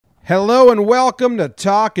Hello and welcome to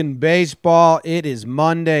Talkin' Baseball. It is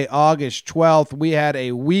Monday, August 12th. We had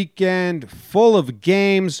a weekend full of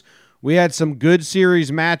games. We had some good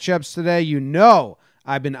series matchups today. You know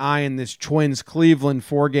I've been eyeing this Twins-Cleveland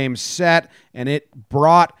 4-game set, and it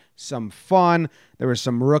brought some fun. There were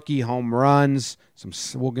some rookie home runs.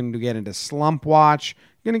 We're going to get into Slump Watch.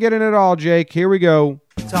 Going to get into it all, Jake. Here we go.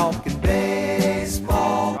 Talking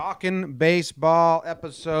baseball. Talkin' Baseball,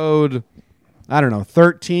 episode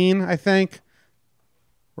 13, I think.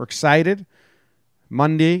 We're excited.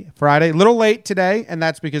 Monday, Friday. A little late today, and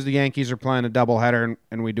that's because the Yankees are playing a doubleheader,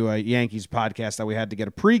 and we do a Yankees podcast that we had to get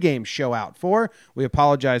a pregame show out for. We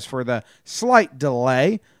apologize for the slight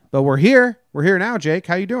delay, but we're here. We're here now, Jake.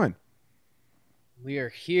 How you doing? We are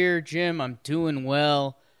here, Jim. I'm doing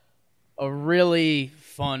well. A really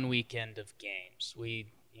fun weekend of games.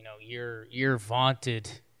 Your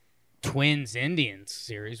vaunted Twins-Indians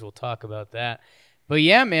series. We'll talk about that. But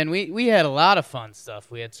yeah, man, we had a lot of fun stuff.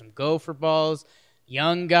 We had some gopher balls,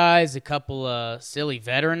 young guys, a couple of silly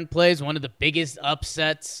veteran plays, one of the biggest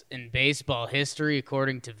upsets in baseball history,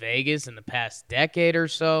 according to Vegas, in the past decade or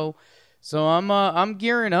so. So I'm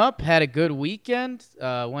gearing up. Had a good weekend.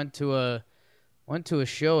 Went to a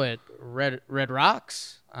show at Red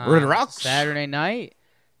Rocks. Red Rocks Saturday night.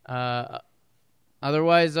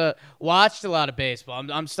 Otherwise, watched a lot of baseball.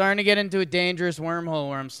 I'm starting to get into a dangerous wormhole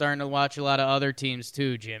where I'm starting to watch a lot of other teams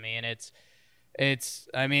too, Jimmy. And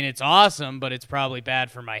it's awesome, but it's probably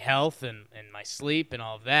bad for my health and my sleep and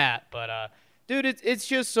all of that. But dude, it's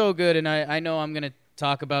just so good. And I know I'm gonna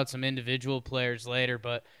talk about some individual players later,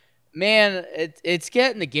 but man, it's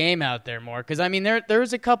getting the game out there more. Because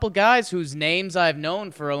there's a couple guys whose names I've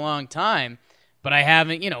known for a long time, but I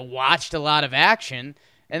haven't watched a lot of action.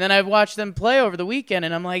 And then I've watched them play over the weekend,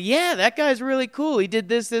 and I'm like, yeah, that guy's really cool. He did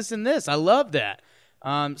this, this, and this. I love that.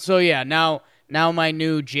 So yeah, now my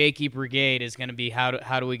new Jakey Brigade is going to be how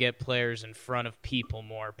do we get players in front of people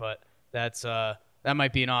more? But that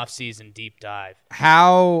might be an off-season deep dive.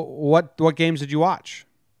 What games did you watch?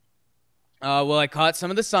 Well, I caught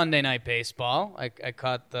some of the Sunday night baseball. I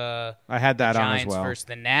caught the I had that on as Giants well. versus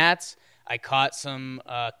the Nats. I caught some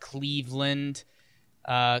Cleveland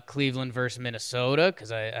versus Minnesota,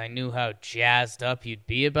 because I knew how jazzed up you'd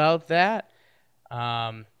be about that.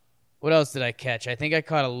 What else did I catch? I think I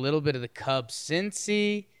caught a little bit of the Cubs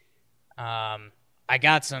Cincy. I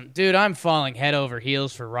got some. Dude, I'm falling head over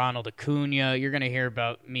heels for Ronald Acuna. You're going to hear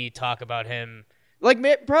about me talk about him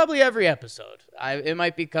probably every episode. It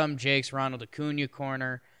might become Jake's Ronald Acuna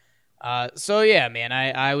corner. So yeah, man,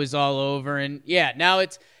 I was all over. And yeah, now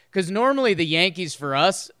it's because normally the Yankees for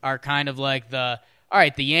us are kind of like all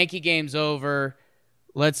right, the Yankee game's over.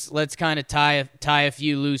 Let's kind of tie a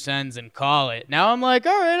few loose ends and call it. Now I'm like,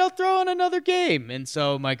 all right, I'll throw in another game. And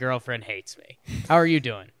so my girlfriend hates me. How are you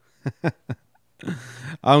doing?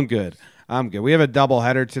 I'm good. We have a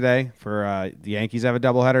doubleheader today for the Yankees have a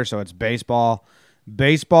doubleheader, so it's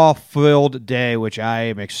baseball-filled day, which I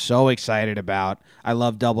am so excited about. I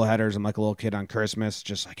love doubleheaders. I'm like a little kid on Christmas,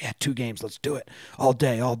 just like, yeah, 2 games, let's do it all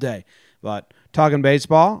day. But talking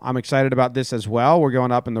baseball, I'm excited about this as well. We're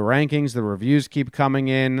going up in the rankings. The reviews keep coming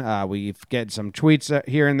in. We get some tweets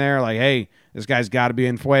here and there like, hey, this guy's got to be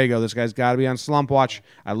in Fuego. This guy's got to be on Slump Watch.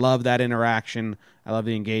 I love that interaction. I love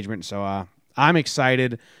the engagement. So I'm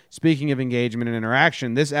excited. Speaking of engagement and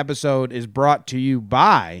interaction, this episode is brought to you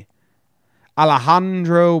by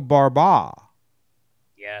Alejandro Barba.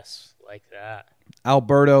 Yes, like that.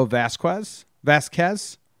 Alberto Vasquez.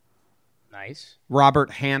 Nice.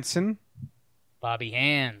 Robert Hansen. Bobby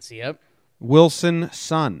Hands, yep. Wilson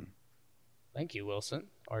Son. Thank you, Wilson.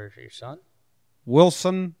 Or your son?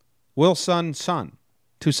 Wilson Son.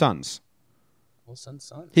 2 sons. Wilson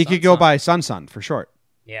Son. He could go by Son for short.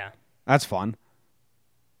 Yeah. That's fun.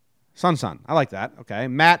 Son. I like that. Okay.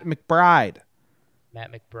 Matt McBride.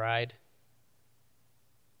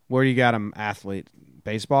 Where do you got him? Athlete?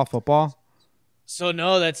 Baseball? Football? So,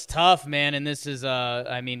 no, that's tough, man. And this is,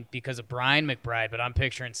 because of Brian McBride, but I'm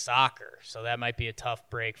picturing soccer. So that might be a tough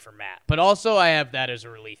break for Matt. But also I have that as a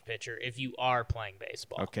relief pitcher if you are playing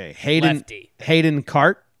baseball. Okay. Lefty. Hayden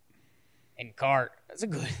Cart. And Cart. That's a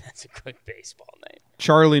good baseball name.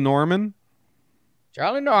 Charlie Norman,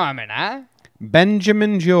 huh?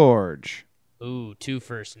 Benjamin George. Ooh, 2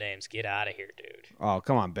 first names. Get out of here, dude. Oh,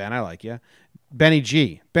 come on, Ben. I like you. Benny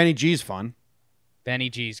G. Benny G's fun. Benny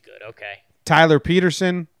G's good. Okay. Tyler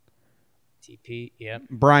Peterson. TP, yep.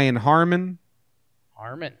 Brian Harmon.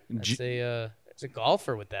 That's a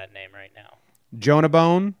golfer with that name right now. Jonah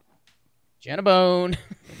Bone.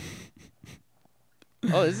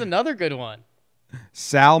 Oh, this is another good one.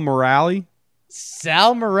 Sal Morale,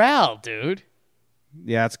 dude.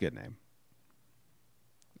 Yeah, that's a good name.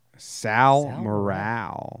 Sal Sal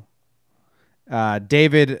Morale.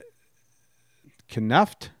 David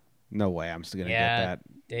Knuft? No way. I'm still gonna get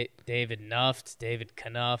that. David Nuft, David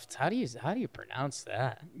Knuft. How do you pronounce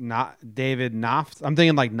that? Not David Noft. I'm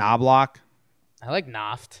thinking like Knobloch. I like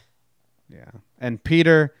Noft. Yeah. And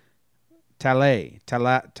Peter Talau.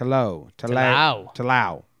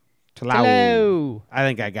 Hello. I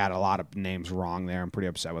think I got a lot of names wrong there. I'm pretty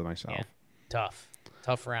upset with myself. Yeah.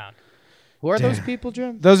 Tough round. Who are those people,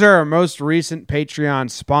 Jim? Those are our most recent Patreon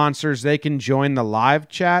sponsors. They can join the live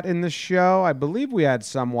chat in the show. I believe we had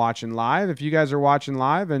some watching live. If you guys are watching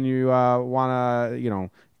live and you want to,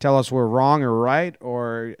 tell us we're wrong or right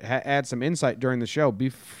or add some insight during the show,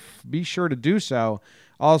 be sure to do so.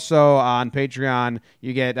 Also on Patreon,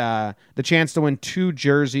 you get the chance to win 2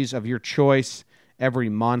 jerseys of your choice every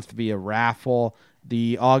month via raffle.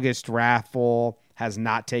 The August raffle has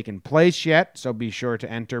not taken place yet, so be sure to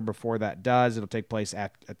enter before that does. It'll take place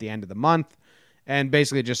at the end of the month, and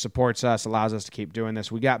basically it just supports us, allows us to keep doing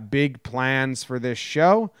this. We got big plans for this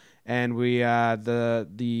show, and we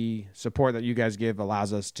the support that you guys give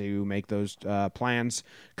allows us to make those plans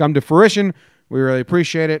come to fruition. We really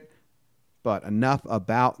appreciate it, but enough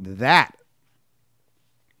about that.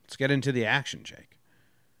 Let's get into the action, Jake.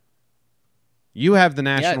 You have the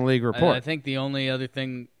National League report. I think the only other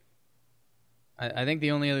thing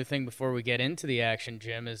before we get into the action,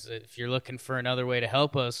 Jim, is if you're looking for another way to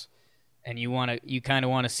help us and you kind of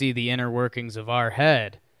want to see the inner workings of our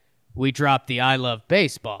head, we dropped the I Love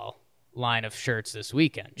Baseball line of shirts this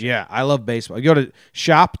weekend, Jim. Yeah, I love baseball. You go to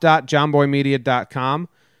shop.johnboymedia.com,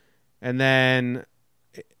 and then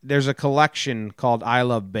there's a collection called I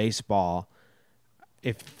Love Baseball.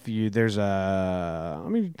 Let me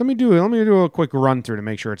do a quick run through to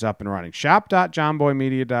make sure it's up and running.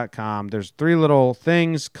 Shop.johnboymedia.com. There's 3 little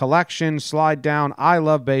things: collection, slide down, I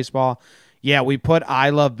Love Baseball. Yeah, we put I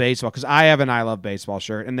Love Baseball because I have an I Love Baseball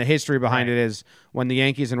shirt, and the history behind it is when the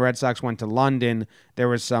Yankees and Red Sox went to London, there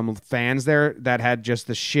was some fans there that had just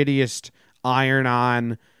the shittiest iron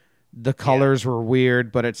on. The colors were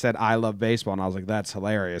weird, but it said I Love Baseball, and I was like, that's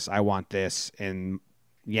hilarious. I want this in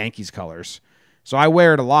Yankees colors. So I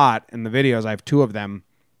wear it a lot in the videos. I have 2 of them,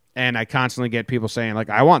 and I constantly get people saying, like,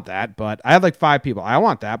 I want that, but I have like 5 people. I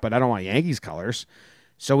want that, but I don't want Yankees colors.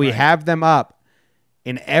 So we have them up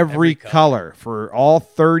in every color for all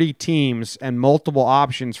 30 teams and multiple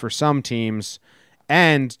options for some teams.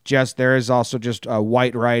 And there is also just a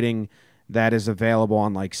white writing that is available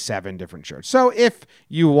on like 7 different shirts. So if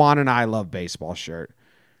you want an I Love Baseball shirt,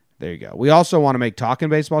 there you go. We also want to make Talking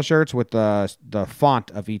Baseball shirts with the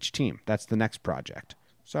font of each team. That's the next project.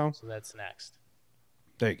 So that's next.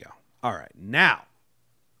 There you go. All right. Now,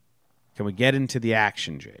 can we get into the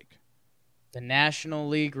action, Jake? The National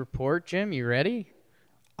League report, Jim. You ready?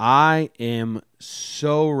 I am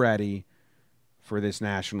so ready for this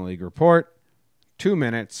National League report. 2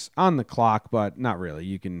 minutes on the clock, but not really.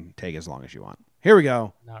 You can take as long as you want. Here we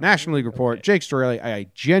go. National League report. Okay. Jake Storelli. I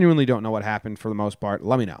genuinely don't know what happened for the most part.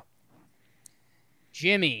 Let me know.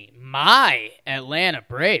 Jimmy, my Atlanta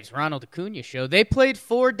Braves, Ronald Acuna show. They played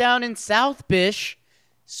 4 down in South Bish,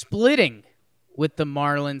 splitting with the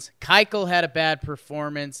Marlins. Keuchel had a bad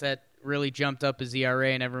performance that really jumped up his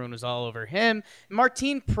ERA, and everyone was all over him.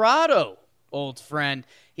 Martin Prado, old friend,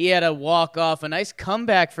 he had a walk-off, a nice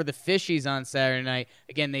comeback for the Fishies on Saturday night.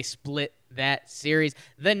 Again, they split that series.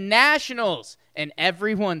 The Nationals and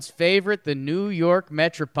everyone's favorite, the New York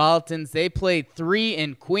Metropolitans, they played 3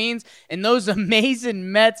 in Queens, and those amazing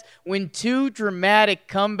Mets win 2 dramatic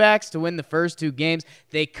comebacks to win the first 2 games.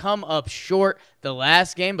 They come up short the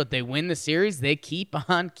last game, but they win the series. They keep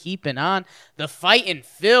on keeping on. The fighting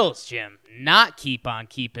Phils, Jim, not keep on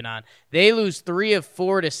keeping on. They lose 3 of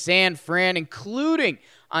 4 to San Fran, including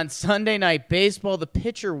on Sunday Night Baseball, the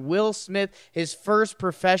pitcher Will Smith, his first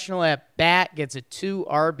professional at bat, gets a 2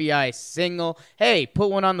 RBI single. Hey, put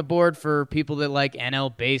one on the board for people that like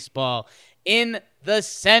NL baseball. In the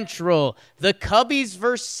Central, the Cubbies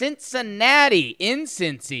versus Cincinnati in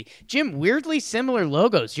Cincy. Jim, weirdly similar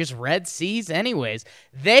logos, just red C's anyways.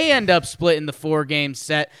 They end up splitting the 4-game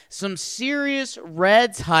set. Some serious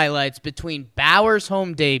Reds highlights between Bauer's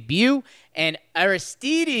home debut and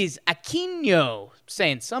Aristides Aquino.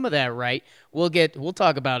 Saying some of that right. We'll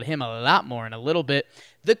talk about him a lot more in a little bit.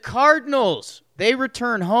 The Cardinals, they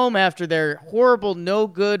return home after their horrible, no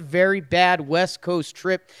good, very bad West Coast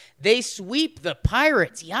trip. They sweep the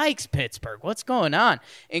Pirates. Yikes, Pittsburgh. What's going on?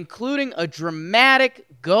 Including a dramatic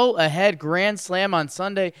go-ahead grand slam on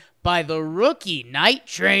Sunday by the rookie Night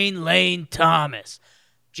Train Lane Thomas.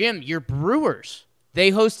 Jim, your Brewers,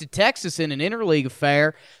 they hosted Texas in an interleague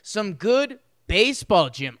affair. Some good baseball,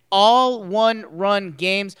 Jim. All one-run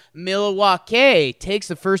games. Milwaukee takes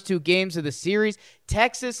the first 2 games of the series.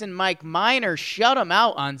 Texas and Mike Minor shut them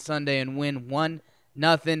out on Sunday and win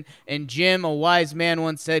 1-0. And Jim, a wise man,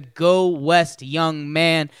 once said, "Go West, young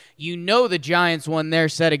man." You know the Giants won their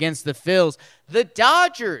set against the Phils. The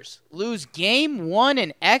Dodgers lose game 1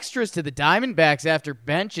 in extras to the Diamondbacks after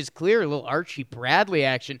bench is clear. A little Archie Bradley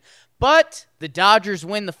action. But the Dodgers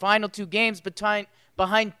win the final 2 games behind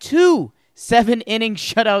 2 7-inning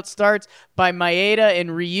shutout starts by Maeda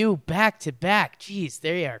and Ryu back-to-back. Jeez,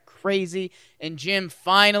 they are crazy. And Jim,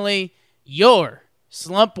 finally, your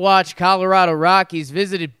Slump Watch Colorado Rockies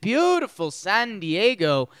visited beautiful San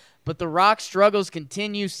Diego, but the Rock struggles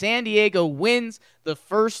continue. San Diego wins the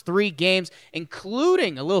first 3 games,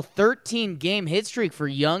 including a little 13-game hit streak for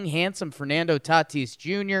young, handsome Fernando Tatis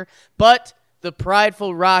Jr., but the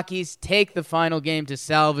prideful Rockies take the final game to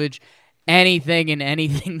salvage anything and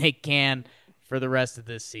anything they can for the rest of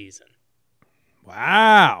this season.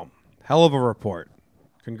 Wow. Hell of a report.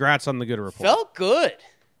 Congrats on the good report. Felt good.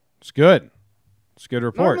 It's good. It's a good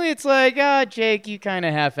report. Normally it's like, Jake, you kind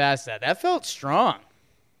of half-assed that. That felt strong.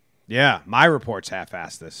 Yeah, my report's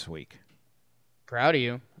half-assed this week. Proud of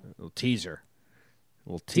you. A little teaser.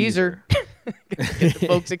 Teaser. Get the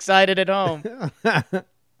folks excited at home.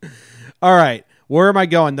 All right. Where am I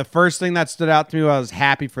going? The first thing that stood out to me was I was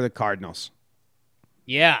happy for the Cardinals.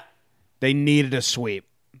 Yeah. They needed a sweep.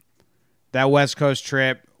 That West Coast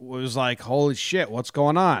trip was like, holy shit, what's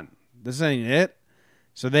going on? This ain't it.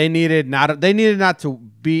 So they needed not to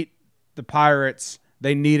beat the Pirates.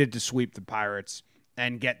 They needed to sweep the Pirates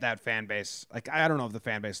and get that fan base. Like, I don't know if the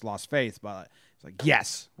fan base lost faith, but it's like,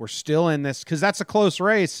 yes, we're still in this because that's a close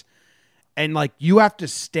race. And like, you have to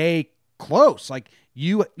stay close. Like,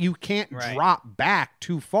 you can't drop back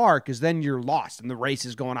too far because then you're lost and the race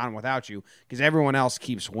is going on without you because everyone else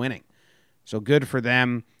keeps winning. So good for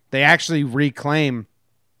them. They actually reclaim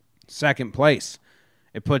second place.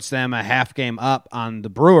 It puts them a half game up on the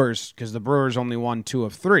Brewers because the Brewers only won 2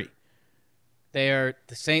 of 3. The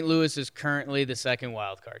St. Louis is currently the second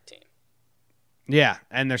wild card team. Yeah,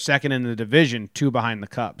 and they're second in the division, 2 behind the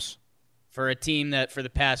Cubs. For a team that for the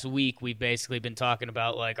past week we've basically been talking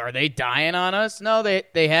about, like, are they dying on us? No,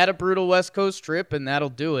 they had a brutal West Coast trip and that'll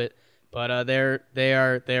do it. But they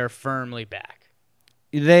are firmly back.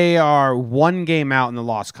 They are 1 game out in the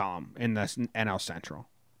loss column in the NL Central.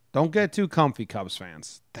 Don't get too comfy, Cubs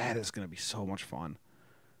fans. That is going to be so much fun.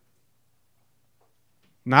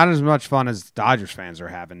 Not as much fun as Dodgers fans are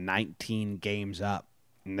having 19 games up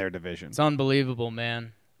in their division. It's unbelievable,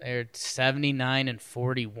 man. They're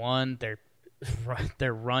 79-41. Their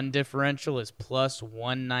run differential is plus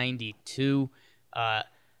 192. The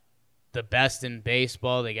best in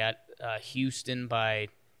baseball. They got Houston by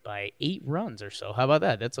 8 runs or so. How about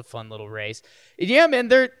that? That's a fun little race. Yeah, man,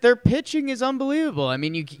 their pitching is unbelievable. I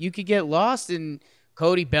mean, you could get lost in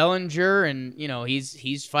Cody Bellinger, and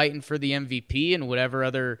he's fighting for the MVP and whatever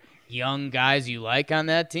other young guys you like on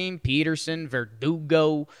that team. Peterson,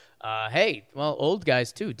 Verdugo. Hey, well, old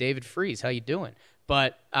guys too. David Freese, how you doing?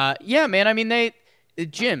 But yeah, man. I mean,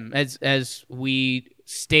 Jim, as we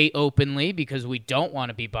state openly because we don't want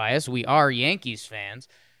to be biased, we are Yankees fans.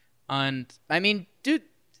 And I mean, dude,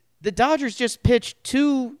 the Dodgers just pitched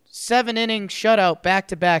 2 7-inning shutout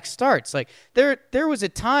back-to-back starts. Like there was a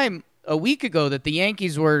time a week ago that the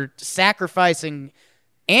Yankees were sacrificing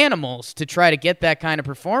animals to try to get that kind of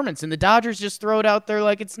performance, and the Dodgers just throw it out there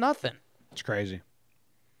like it's nothing. It's crazy.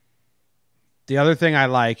 The other thing I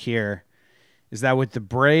like here is that with the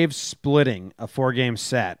Braves splitting a 4-game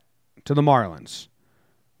set to the Marlins,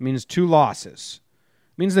 it means 2 losses.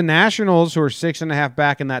 It means the Nationals, who are 6.5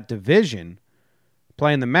 back in that division,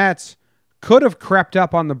 playing the Mets, could have crept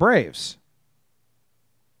up on the Braves.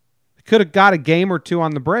 They could have got a game or 2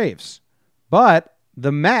 on the Braves. But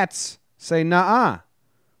the Mets say, nah,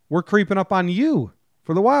 we're creeping up on you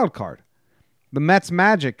for the wild card. The Mets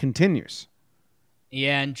magic continues.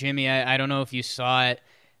 Yeah, and Jimmy, I don't know if you saw it.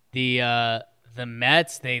 The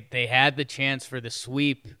Mets, they had the chance for the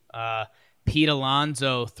sweep. Pete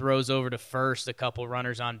Alonso throws over to first, a couple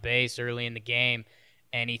runners on base early in the game,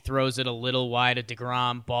 and he throws it a little wide at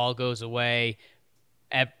DeGrom. Ball goes away.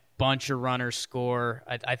 A bunch of runners score.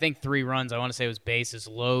 I think 3 runs. I want to say it was bases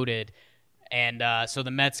loaded. And so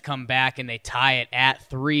the Mets come back and they tie it at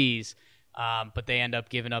 3s. But they end up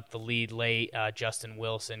giving up the lead late. Justin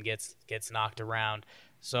Wilson gets knocked around.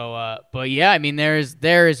 So, but yeah, I mean, there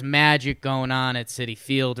is magic going on at Citi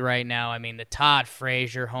Field right now. I mean, the Todd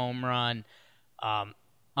Frazier home run,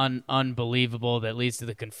 unbelievable. That leads to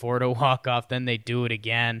the Conforto walk-off. Then they do it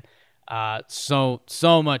again. So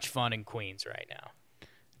much fun in Queens right now.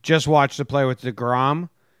 just watched the play with DeGrom.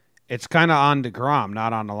 It's kind of on DeGrom,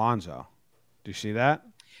 not on Alonso. Do you see that?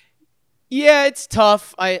 Yeah, it's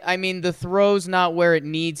tough. I mean, the throw's not where it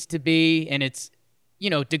needs to be, and it's,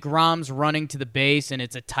 DeGrom's running to the base, and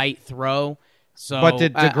it's a tight throw. So, But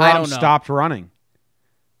did I DeGrom don't know. stopped running?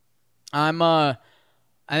 I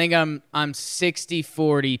think I'm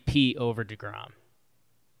 60-40 Pete over DeGrom.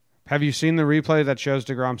 Have you seen the replay that shows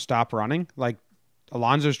DeGrom stop running? Like,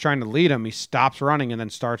 Alonso's trying to lead him. He stops running and then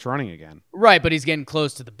starts running again. Right, but he's getting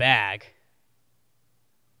close to the bag.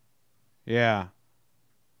 Yeah.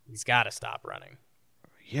 He's got to stop running.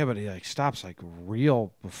 Yeah, but he stops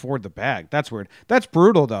real before the bag. That's weird. That's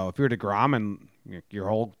brutal though. If you're DeGrom and your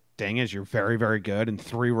whole thing is you're very, very good and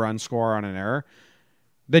 3-run score on an error.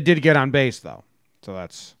 They did get on base though. So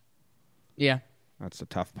that's the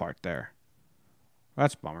tough part there.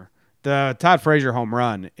 That's a bummer. The Todd Frazier home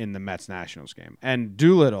run in the Mets Nationals game. And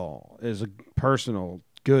Doolittle is a personal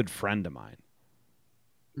good friend of mine.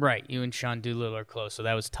 Right, you and Sean Doolittle are close, so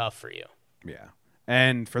that was tough for you. Yeah.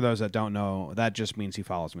 And for those that don't know, that just means he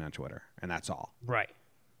follows me on Twitter, and that's all. Right.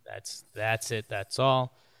 That's it. That's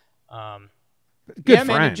all. Good man,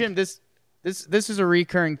 friend. and Jim, this is a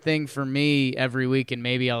recurring thing for me every week, and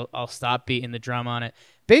maybe I'll stop beating the drum on it.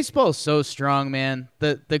 Baseball is so strong, man.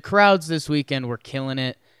 The crowds this weekend were killing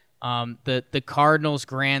it. The Cardinals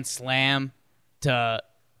grand slam to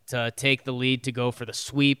take the lead to go for the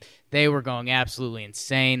sweep. They were going absolutely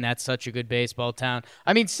insane. That's such a good baseball town.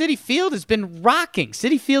 I mean, Citi Field has been rocking.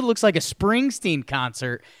 Citi Field looks like a Springsteen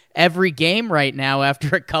concert every game right now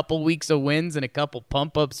after a couple weeks of wins and a couple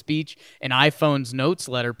pump-up speech and iPhone's notes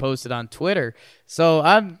letter posted on Twitter. So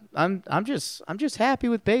I'm just happy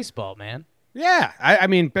with baseball, man. Yeah. I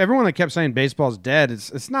mean, everyone that kept saying baseball's dead,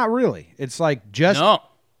 it's not really. It's No.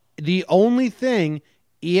 the only thing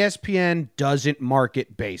ESPN doesn't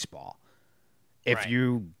market baseball. If Right.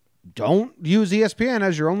 you don't use ESPN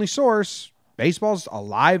as your only source, baseball's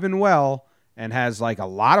alive and well and has a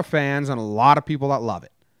lot of fans and a lot of people that love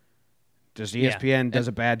it. Just ESPN does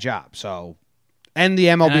a bad job. So, and the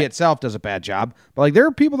MLB itself does a bad job. But there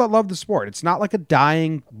are people that love the sport. It's not like a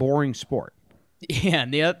dying, boring sport. Yeah,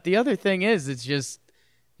 and the other thing is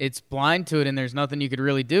it's blind to it, and there's nothing you could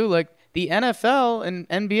really do. The NFL and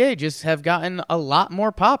NBA just have gotten a lot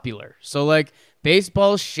more popular. So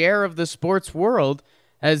baseball's share of the sports world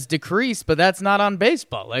has decreased, but that's not on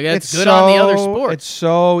baseball. It's good on the other sports. It's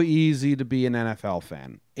so easy to be an NFL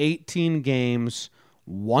fan. 18 games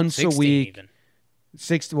once a 16 week. even.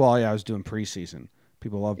 60. Well, yeah, I was doing preseason.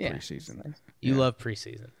 People love preseason. You love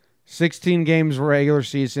preseason. 16 games regular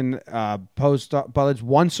season, but it's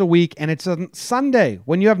once a week, and it's a Sunday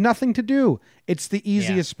when you have nothing to do. It's the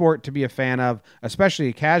easiest sport to be a fan of, especially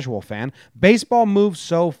a casual fan. Baseball moves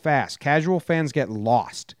so fast. Casual fans get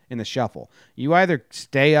lost in the shuffle. You either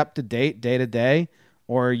stay up to date day to day,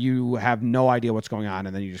 or you have no idea what's going on,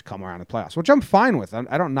 and then you just come around the playoffs, which I'm fine with.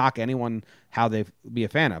 I don't knock anyone how they be a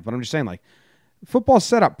fan of, but I'm just saying, football's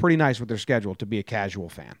set up pretty nice with their schedule to be a casual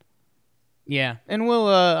fan. Yeah, and we'll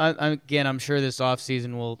again, I'm sure this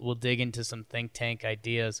offseason we'll dig into some think tank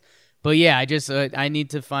ideas. But yeah, I need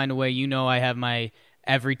to find a way. I have my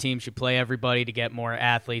every team should play everybody to get more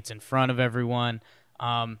athletes in front of everyone.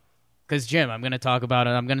 Because Jim, I'm going to talk about it.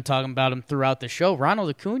 I'm going to talk about him throughout the show. Ronald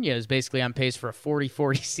Acuna is basically on pace for a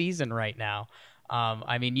 40-40 season right now.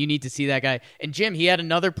 I mean, you need to see that guy. And Jim, he had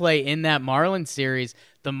another play in that Marlins series.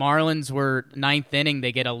 The Marlins were ninth inning.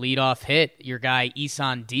 They get a leadoff hit. Your guy,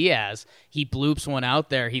 Isan Diaz, he bloops one out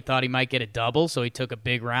there. He thought he might get a double, so he took a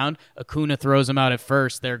big round. Acuna throws him out at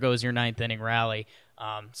first. There goes your ninth inning rally.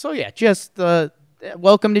 So, yeah, just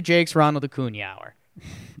welcome to Jake's Ronald Acuna Hour.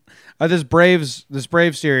 This Braves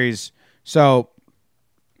series, so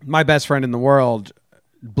my best friend in the world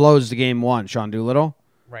blows the game one, Sean Doolittle.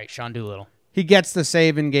 Right, Sean Doolittle. He gets the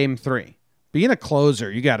save in game 3. Being a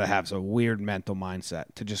closer, you got to have some weird mental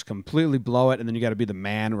mindset to just completely blow it, and then you got to be the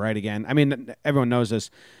man right again. I mean, everyone knows this.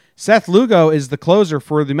 Seth Lugo is the closer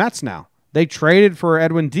for the Mets now. They traded for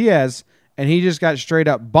Edwin Diaz, and he just got straight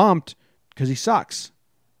up bumped because he sucks.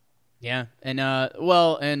 Yeah, and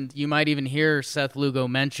and you might even hear Seth Lugo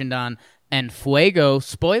mentioned on En Fuego,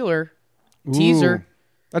 spoiler, teaser,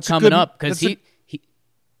 that's coming up, because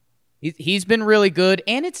he's been really good,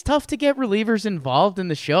 and it's tough to get relievers involved in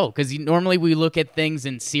the show, because normally we look at things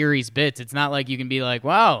in series bits. It's not like you can be like,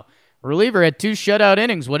 wow, reliever had 2 shutout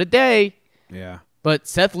innings, what a day. Yeah. But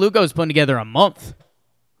Seth Lugo's putting together a month.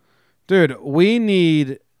 Dude, we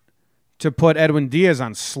need to put Edwin Diaz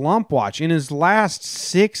on slump watch. In his last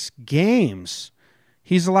 6 games,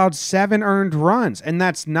 he's allowed 7 earned runs, and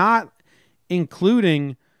that's not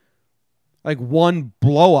including like one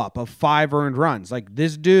blow up of 5 earned runs. Like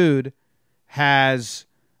this dude has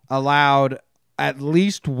allowed at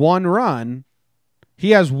least one run.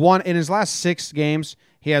 He has one in his last 6 games.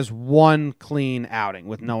 He has one clean outing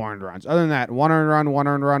with no earned runs. Other than that, 1 earned run, 1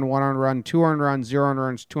 earned run, 1 earned run, 2 earned runs, 0 earned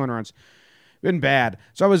runs, 2 earned runs. Been bad.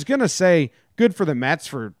 So I was going to say good for the Mets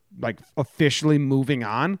for like officially moving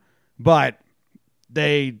on, but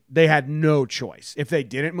they had no choice. If they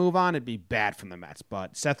didn't move on, it'd be bad from the Mets.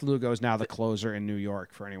 But Seth Lugo is now the closer in New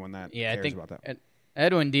York for anyone that cares about that.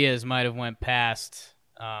 Edwin Diaz might have went past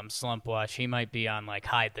slump watch. He might be on like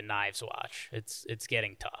hide the knives watch. It's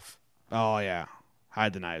getting tough. Oh, yeah.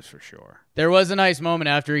 Hide the knives for sure. There was a nice moment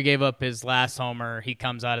after he gave up his last homer. He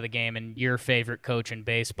comes out of the game, and your favorite coach in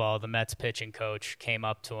baseball, the Mets pitching coach, came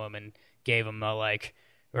up to him and gave him a like,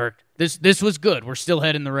 or this was good. We're still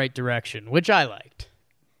heading the right direction, which I liked.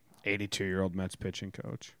 82-year-old Mets pitching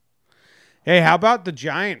coach. Hey, how about the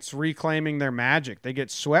Giants reclaiming their magic? They get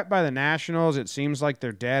swept by the Nationals. It seems like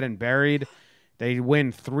they're dead and buried. They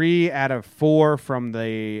win 3 out of 4 from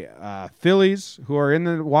the Phillies, who are in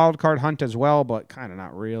the wild card hunt as well, but kind of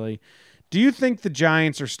not really. Do you think the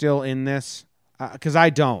Giants are still in this? Because I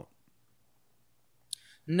don't.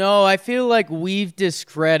 No, I feel like we've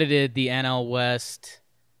discredited the NL West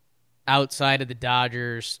outside of the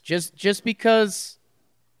Dodgers just because,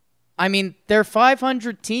 I mean, they're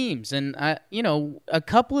 500 teams, and a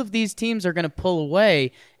couple of these teams are going to pull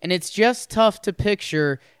away, and it's just tough to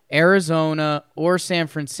picture Arizona or San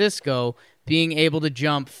Francisco being able to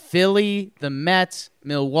jump Philly, the Mets,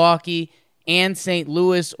 Milwaukee, and St.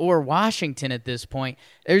 Louis or Washington at this point.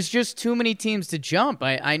 There's just too many teams to jump.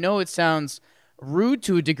 I know it sounds rude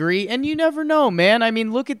to a degree, and you never know, man. I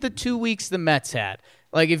mean, look at the 2 weeks the Mets had.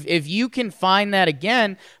 Like, if you can find that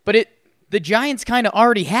again, but the Giants kind of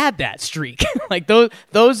already had that streak. Like,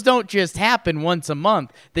 those don't just happen once a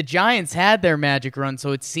month. The Giants had their magic run,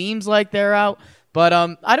 so it seems like they're out. But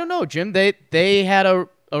I don't know, Jim. They had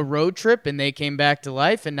a road trip, and they came back to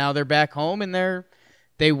life, and now they're back home, and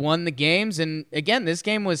they won the games. And, again,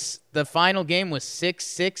 the final game was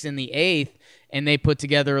 6-6 in the 8th, and they put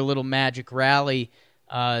together a little magic rally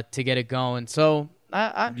to get it going. So,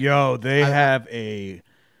 they have a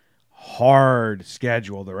hard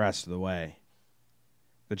schedule the rest of the way.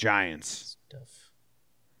 The Giants.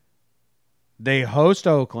 They host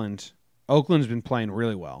Oakland. Oakland's been playing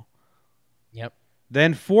really well. Yep.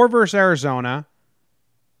 Then 4 versus Arizona.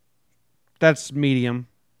 That's medium.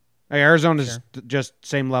 Arizona's just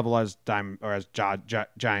same level as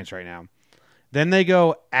Giants right now. Then they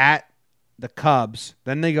go at the Cubs.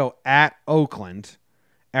 Then they go at Oakland.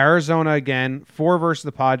 Arizona again. 4 versus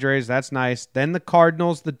the Padres. That's nice. Then the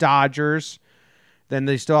Cardinals, the Dodgers. Then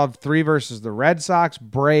they still have 3 versus the Red Sox,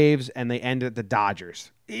 Braves, and they end at the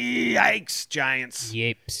Dodgers. Yikes, Giants.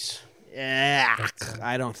 Yips. Yeah,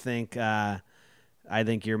 I don't think. I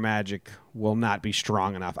think your magic will not be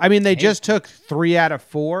strong enough. I mean, they just took 3 out of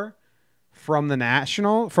 4 from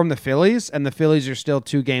the Phillies, and the Phillies are still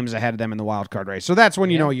 2 games ahead of them in the wild card race. So that's when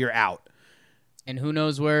you know you're out. And who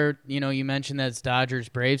knows where, you mentioned that's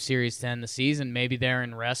Dodgers-Braves series to end the season. Maybe they're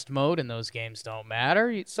in rest mode and those games don't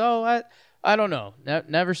matter. So I don't know.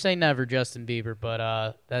 Never say never, Justin Bieber,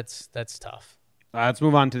 but that's tough. Let's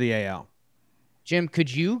move on to the AL. Jim,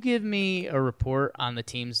 could you give me a report on the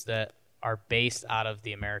teams that are based out of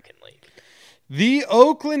the American League? The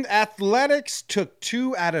Oakland Athletics took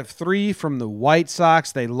 2 out of 3 from the White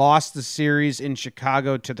Sox. They lost the series in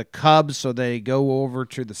Chicago to the Cubs, so they go over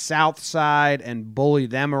to the South Side and bully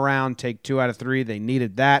them around, take 2 out of 3. They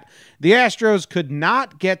needed that. The Astros could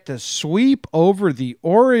not get the sweep over the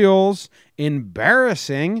Orioles.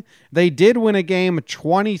 Embarrassing. They did win a game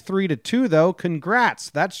 23-2, though. Congrats.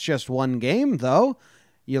 That's just one game, though.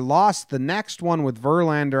 You lost the next one with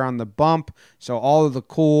Verlander on the bump, so all of the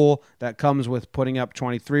cool that comes with putting up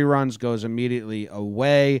 23 runs goes immediately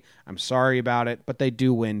away. I'm sorry about it, but they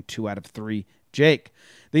do win 2 out of 3. Jake.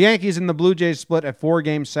 The Yankees and the Blue Jays split a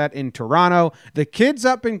 4-game set in Toronto. The kids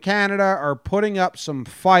up in Canada are putting up some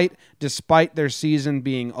fight despite their season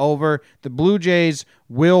being over. The Blue Jays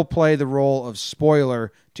will play the role of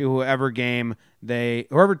spoiler to whoever team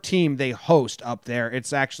they host up there.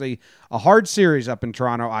 It's actually a hard series up in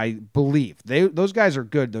Toronto, I believe. Those guys are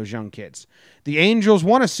good, those young kids. The Angels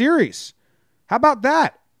won a series. How about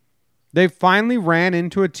that? They finally ran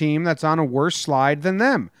into a team that's on a worse slide than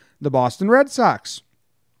them, the Boston Red Sox.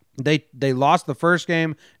 They lost the first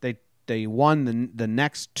game. They won the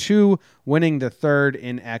next 2, winning the third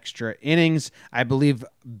in extra innings. I believe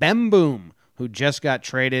Bem Boom, who just got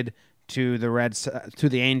traded to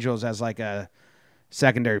the Angels as like a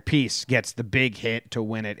secondary piece, gets the big hit to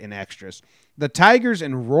win it in extras. The Tigers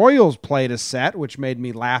and Royals played a set, which made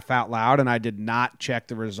me laugh out loud, and I did not check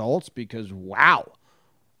the results because, wow,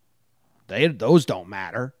 those don't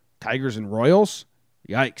matter. Tigers and Royals?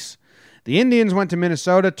 Yikes. The Indians went to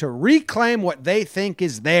Minnesota to reclaim what they think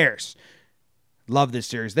is theirs. Love this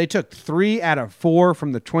series. They took 3 out of 4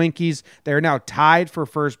 from the Twinkies. They're now tied for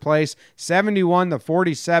first place,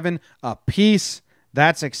 71-47 apiece.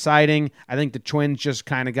 That's exciting. I think the Twins just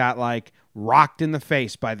kind of got rocked in the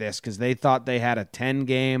face by this because they thought they had a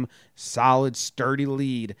 10-game solid, sturdy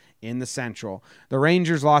lead in the Central. The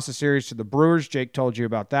Rangers lost a series to the Brewers. Jake told you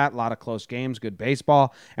about that. A lot of close games, good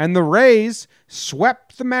baseball. And the Rays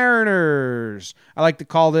swept the Mariners. I like to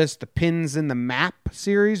call this the pins in the map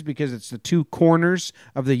series because it's the 2 corners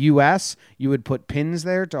of the U.S. You would put pins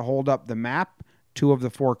there to hold up the map, 2 of the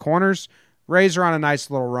 4 corners. Rays are on a nice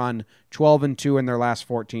little run, 12-2 in their last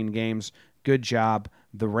 14 games. Good job,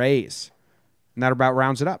 the Rays. And that about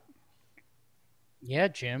rounds it up. Yeah,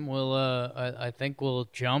 Jim. We'll I think we'll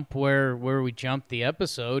jump where we jumped the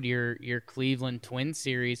episode. Your Cleveland Twins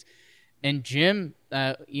series, and Jim.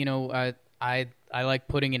 I like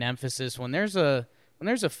putting an emphasis when there's a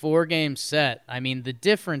 4-game set. I mean, the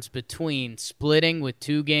difference between splitting with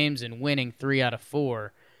 2 games and winning 3 out of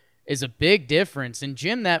 4 is a big difference. And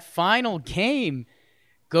Jim, that final game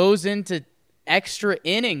goes into extra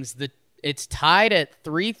innings. It's tied at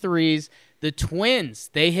 3-3. The Twins,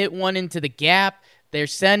 they hit one into the gap. They're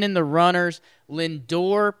sending the runners.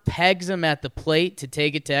 Lindor pegs them at the plate to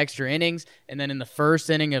take it to extra innings. And then in the first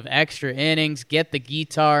inning of extra innings, get the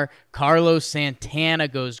guitar. Carlos Santana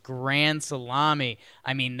goes grand salami.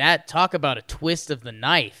 I mean, talk about a twist of the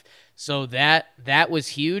knife. So that was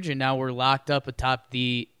huge, and now we're locked up atop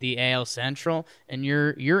the AL Central, and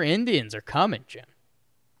your Indians are coming, Jim.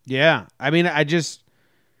 Yeah. I mean,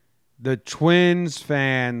 the Twins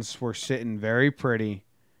fans were sitting very pretty,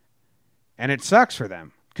 and it sucks for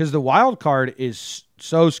them because the wild card is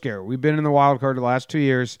so scary. We've been in the wild card the last 2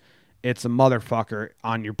 years. It's a motherfucker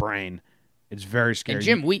on your brain. It's very scary. And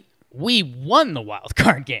Jim, we won the wild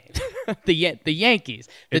card game. the Yankees.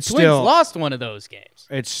 The Twins still lost one of those games.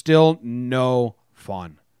 It's still no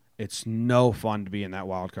fun. It's no fun to be in that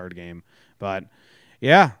wild card game. But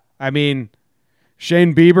yeah, I mean,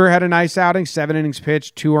 Shane Bieber had a nice outing, 7 innings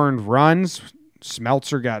pitched, 2 earned runs.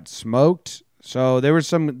 Smeltzer got smoked. So there was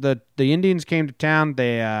the Indians came to town.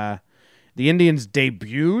 The Indians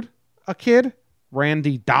debuted a kid,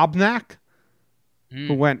 Randy Dobnak,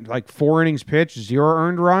 who went 4 innings pitched, 0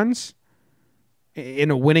 earned runs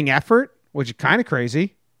in a winning effort, which is kind of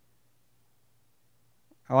crazy.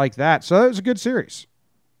 I like that. So it was a good series.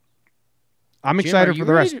 I'm excited for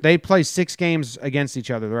the rest. They play 6 games against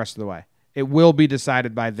each other the rest of the way. It will be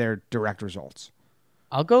decided by their direct results.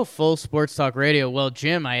 I'll go full sports talk radio. Well,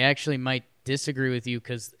 Jim, I actually might disagree with you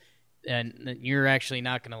because and you're actually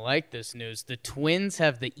not going to like this news. The Twins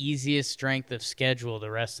have the easiest strength of schedule the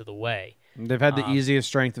rest of the way. They've had the easiest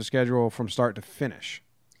strength of schedule from start to finish.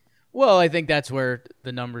 Well, I think that's where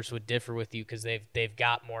the numbers would differ with you because they've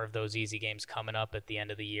got more of those easy games coming up at the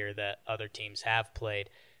end of the year that other teams have played.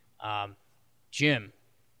 Jim,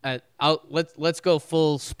 let's go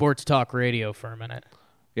full sports talk radio for a minute.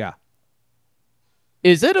 Yeah.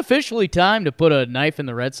 Is it officially time to put a knife in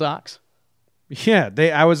the Red Sox? Yeah,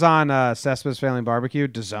 I was on Cespedes Family Barbecue,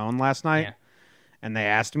 DAZN last night, and they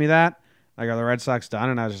asked me that. Like, are the Red Sox done?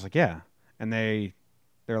 And I was just like, yeah. And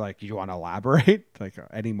they're like, you want to elaborate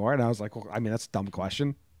anymore? And I was like, well, I mean, that's a dumb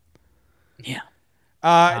question. Yeah.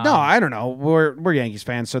 No, I don't know. We're Yankees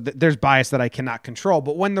fans, so there's bias that I cannot control.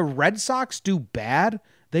 But when the Red Sox do bad,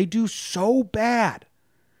 they do so bad.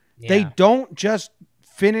 Yeah. They don't just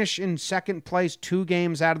finish in second place 2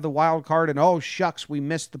 games out of the wild card and, oh, shucks, we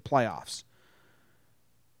missed the playoffs.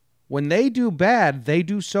 When they do bad, they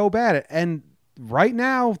do so bad. And right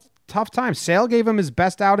now, tough time. Sale gave him his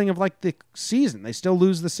best outing of the season. They still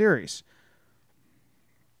lose the series.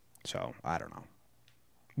 So, I don't know.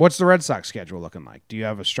 What's the Red Sox schedule looking like? Do you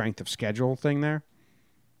have a strength of schedule thing there?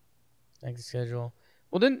 Strength of schedule.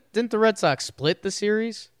 Well, didn't the Red Sox split the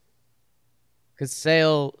series? Because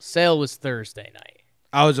Sale was Thursday night.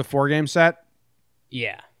 Oh, it was a 4-game set?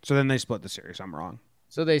 Yeah. So then they split the series. I'm wrong.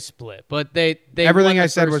 So they split. But they everything I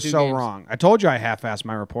said was so wrong. I told you I half-assed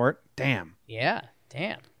my report. Damn. Yeah,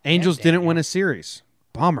 damn. Angels didn't win a series.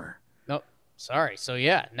 Bummer. No, sorry. So,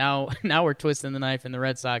 yeah, now we're twisting the knife in the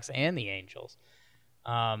Red Sox and the Angels.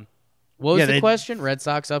 What was the question? Red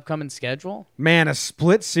Sox upcoming schedule? Man, a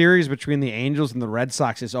split series between the Angels and the Red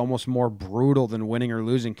Sox is almost more brutal than winning or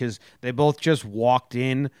losing because they both just walked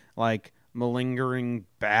in malingering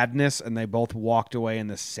badness and they both walked away in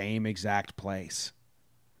the same exact place.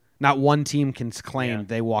 Not one team can claim Yeah.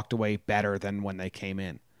 they walked away better than when they came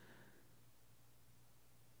in.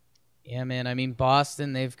 Yeah, man. I mean,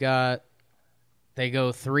 Boston, they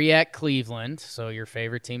go 3 at Cleveland, so your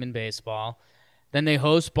favorite team in baseball. Then they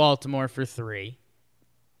host Baltimore for 3,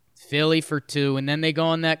 Philly for 2, and then they go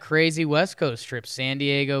on that crazy West Coast trip: San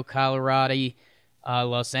Diego, Colorado,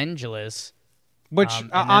 Los Angeles. Which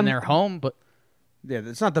And then they're home, but yeah,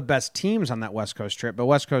 it's not the best teams on that West Coast trip, but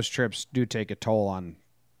West Coast trips do take a toll on.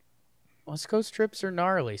 West Coast trips are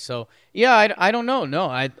gnarly. So yeah, I don't know. No,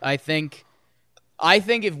 I think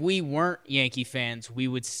if we weren't Yankee fans, we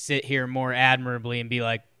would sit here more admirably and be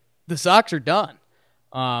like, the Sox are done.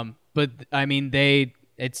 But I mean,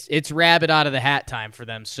 it's rabbit out of the hat time for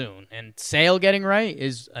them soon. And Sale getting right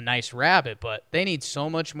is a nice rabbit, but they need so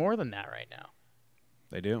much more than that right now.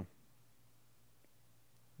 They do.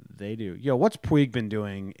 They do. Yo, what's Puig been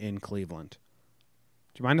doing in Cleveland?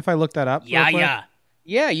 Do you mind if I look that up? real quick?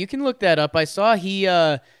 Yeah, you can look that up. I saw he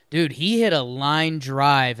hit a line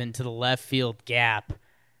drive into the left field gap.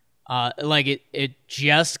 Like it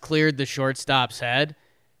just cleared the shortstop's head,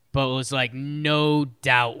 but was like no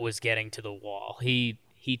doubt was getting to the wall. He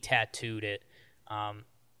tattooed it.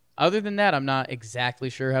 Other than that, I'm not exactly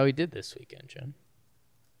sure how he did this weekend, Jim.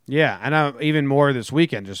 Yeah, and even more this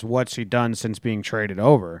weekend, just what's he done since being traded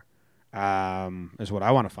over is what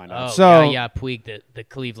I want to find out. Oh, So, yeah, Puig, the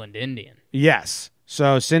Cleveland Indian. yes.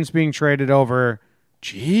 So, since being traded over,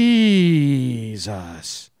 Jesus,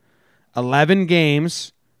 11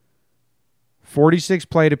 games, 46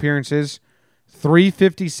 plate appearances,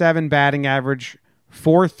 357 batting average,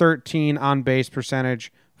 413 on base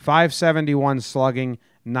percentage, 571 slugging,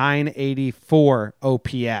 984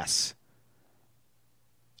 OPS.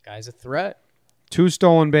 Guy's a threat. 2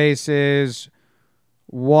 stolen bases,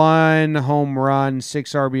 1 home run,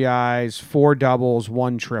 6 RBIs, 4 doubles,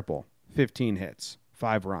 1 triple, 15 hits,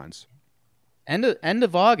 5 runs. End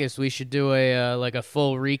of August, we should do a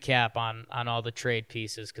full recap on all the trade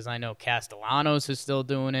pieces, because I know Castellanos is still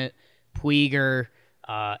doing it. Puiger,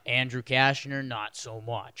 Andrew Cashner, not so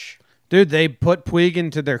much. Dude, they put Puig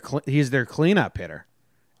into he's their cleanup hitter,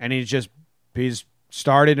 and he's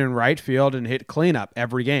started in right field and hit cleanup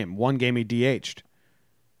every game. One game he DH'd.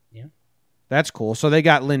 Yeah. That's cool. So they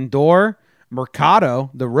got Lindor. Mercado,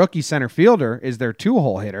 the rookie center fielder, is their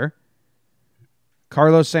 2-hole hitter.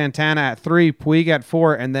 Carlos Santana at 3, Puig at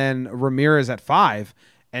 4, and then Ramirez at 5.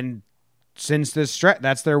 And since this stretch,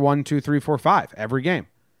 that's their 1, 2, 3, 4, 5 every game.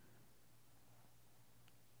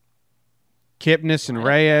 Kipnis and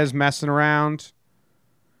Reyes messing around.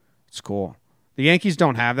 It's cool. The Yankees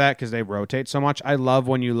don't have that because they rotate so much. I love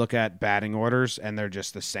when you look at batting orders and they're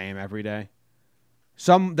just the same every day.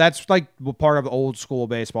 That's like part of old school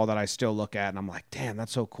baseball that I still look at, and I'm like, damn,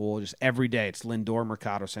 that's so cool. Just every day, it's Lindor,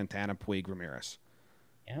 Mercado, Santana, Puig, Ramirez.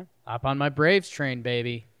 Yeah, hop on my Braves train,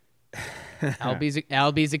 baby.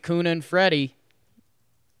 Albies, Acuna, and Freddie.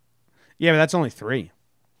 Yeah, but that's only 3.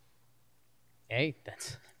 Hey,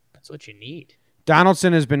 that's what you need.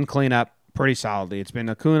 Donaldson has been clean up pretty solidly. It's been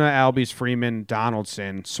Acuna, Albies, Freeman,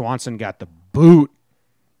 Donaldson. Swanson got the boot.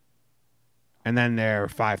 And then their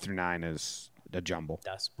 5 through 9 is the jumble.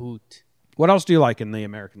 Das Boot. What else do you like in the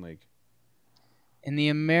American League? In the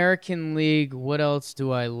American League, what else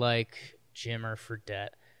do I like, Jim or Fredette?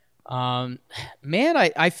 Man,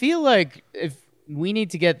 I feel like if we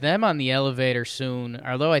need to get them on the elevator soon,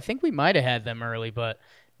 although I think we might have had them early, but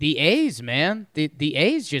the A's, man. The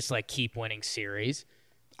A's just like keep winning series.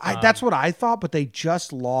 That's what I thought, but they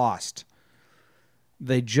just lost.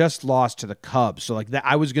 They just lost to the Cubs. So like that,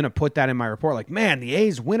 I was going to put that in my report. Like, man, the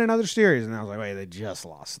A's win another series. And I was like, wait, they just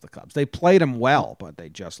lost to the Cubs. They played them well, but they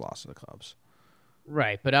just lost to the Cubs.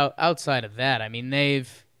 Right, but outside of that, I mean,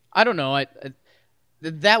 I don't know.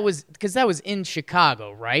 That was because that was in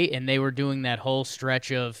Chicago, right? And they were doing that whole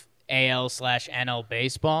stretch of AL/NL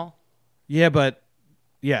baseball. Yeah, but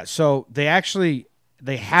yeah, so they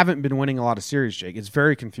haven't been winning a lot of series, Jake. It's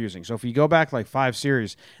very confusing. So if you go back like 5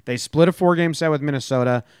 series, they split a 4-game set with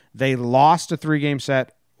Minnesota. They lost a 3-game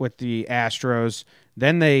set with the Astros.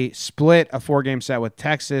 Then they split a 4-game set with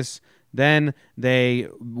Texas. Then they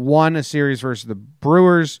won a series versus the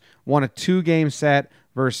Brewers, won a 2-game set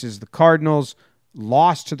versus the Cardinals,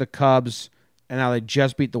 lost to the Cubs, and now they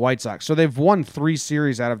just beat the White Sox. So they've won 3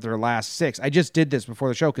 series out of their last 6. I just did this before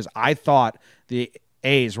the show because I thought the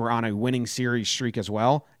A's were on a winning series streak as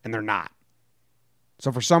well, and they're not.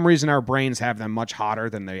 So for some reason, our brains have them much hotter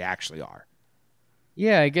than they actually are.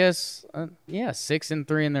 Yeah, I guess.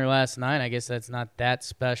 6-3 in their last 9. I guess that's not that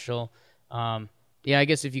special. Yeah, I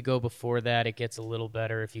guess if you go before that, it gets a little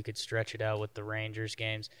better if you could stretch it out with the Rangers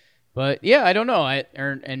games. But yeah, I don't know.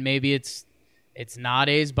 And maybe it's it's not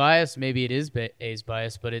A's bias. Maybe it is A's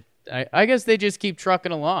bias, but I guess they just keep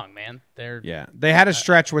trucking along, man. They had a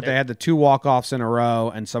stretch where they had the 2 walk-offs in a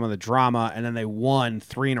row and some of the drama, and then they won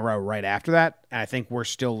 3 in a row right after that. And I think we're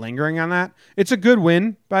still lingering on that. It's a good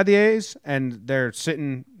win by the A's, and they're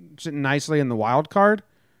sitting nicely in the wild card,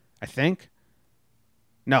 I think.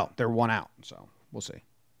 No, they're 1 out, so we'll see.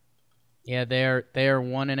 Yeah, they are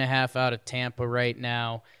 1.5 out of Tampa right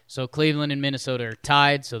now. So Cleveland and Minnesota are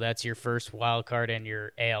tied. So that's your first wild card and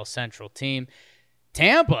your AL Central team.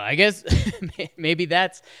 Tampa, I guess maybe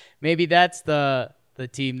that's the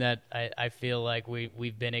team that I feel like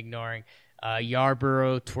we've been ignoring.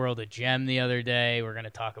 Yarborough twirled a gem the other day. We're going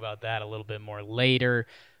to talk about that a little bit more later.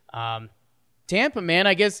 Tampa, man,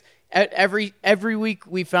 I guess every week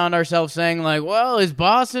we found ourselves saying like, well, is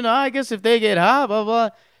Boston? I guess if they get hot, blah blah.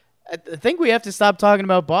 I think we have to stop talking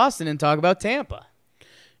about Boston and talk about Tampa.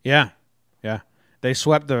 Yeah. They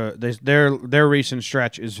swept their recent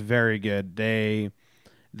stretch is very good.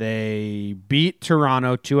 They beat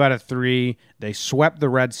Toronto 2 out of 3. They swept the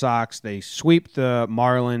Red Sox. They sweep the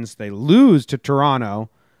Marlins. They lose to Toronto,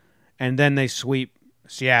 and then they sweep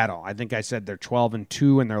Seattle. I think I said they're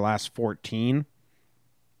 12-2 in their last 14.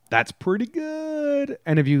 That's pretty good.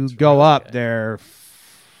 And if you go really up, they're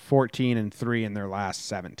 14-3 in their last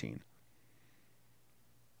 17.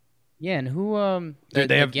 Yeah, and who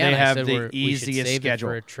they have the easiest schedule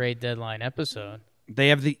for a trade deadline episode. They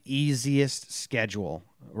have the easiest schedule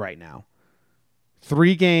right now.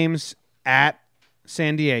 3 games at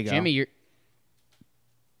San Diego. Jimmy,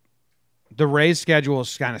 the Rays schedule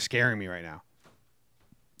is kind of scaring me right now.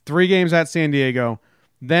 3 games at San Diego.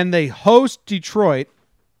 Then they host Detroit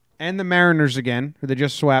and the Mariners again, who they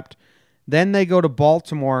just swept. Then they go to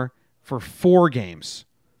Baltimore for 4 games.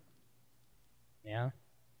 Yeah.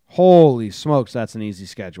 Holy smokes, that's an easy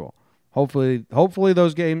schedule. Hopefully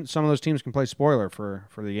those games, some of those teams can play spoiler for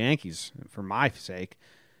the Yankees, for my sake.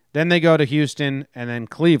 Then they go to Houston and then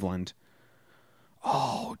Cleveland.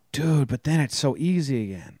 Oh, dude, but then it's so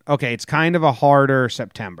easy again. Okay, it's kind of a harder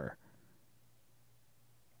September.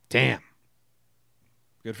 Damn.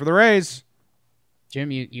 Good for the Rays.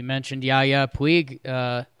 Jim, you mentioned Yaya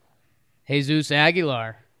Puig. Jesus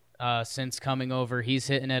Aguilar, since coming over, he's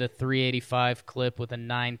hitting at a 385 clip with a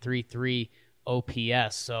 933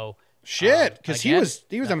 OPS. So shit, because he was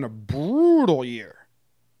having a brutal year.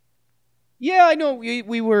 Yeah, I know.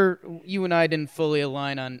 You and I didn't fully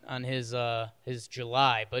align on his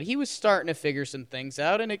July, but he was starting to figure some things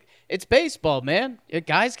out, and it's baseball, man.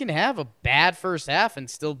 Guys can have a bad first half and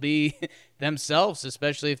still be themselves,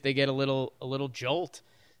 especially if they get a little jolt.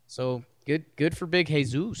 So good for Big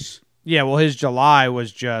Jesus. Yeah, well, his July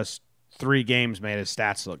was just 3 games made his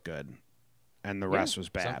stats look good, and the rest was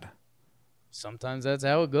bad. Sometimes that's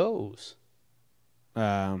how it goes.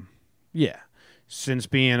 Yeah. Since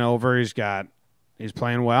being over, he's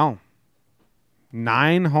playing well.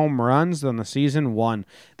 9 home runs on the season, 1.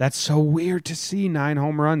 That's so weird to see 9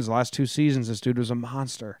 home runs the last 2 seasons. This dude was a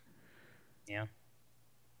monster. Yeah.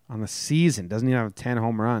 On the season, doesn't even have 10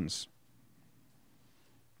 home runs.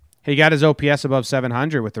 He got his OPS above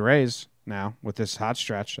 700 with the Rays now with this hot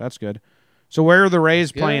stretch. That's good. So where are the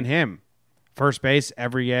Rays playing him? First base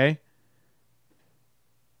every day?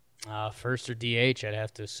 First or DH, I'd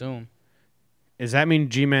have to assume. Does that mean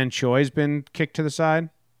G-Man Choi's been kicked to the side?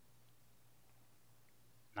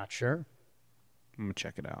 Not sure. I'm going to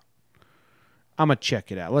check it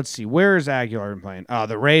out. Let's see. Where is Aguilar been playing? Oh,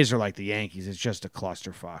 the Rays are like the Yankees. It's just a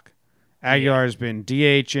clusterfuck. Aguilar's been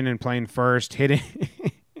DHing and playing first, hitting.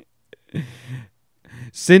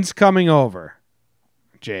 Since coming over,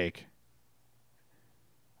 Jake,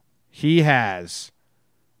 he has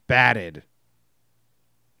batted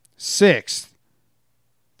 6th,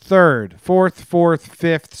 3rd, 4th, 4th,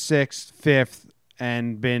 5th, 6th, 5th,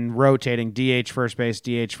 and been rotating DH first base,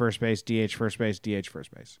 DH first base, DH first base, DH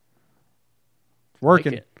first base.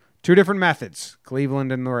 Working. Like 2 different methods,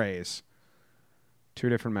 Cleveland and the Rays. 2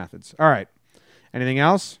 different methods. All right. Anything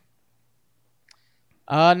else?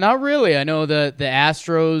 Not really. I know the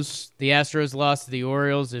Astros lost to the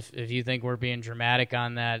Orioles. If you think we're being dramatic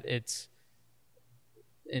on that, it's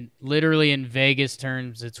literally in Vegas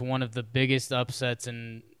terms, it's one of the biggest upsets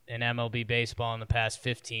in MLB baseball in the past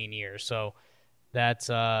 15 years. So that's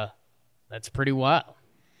pretty wild.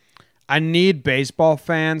 I need baseball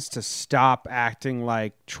fans to stop acting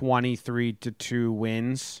like 23-2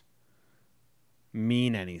 wins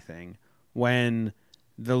mean anything when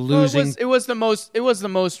the losing. Well, it was the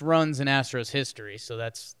most runs in Astros history, so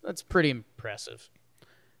that's pretty impressive.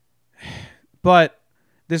 But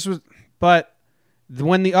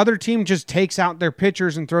when the other team just takes out their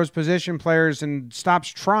pitchers and throws position players and stops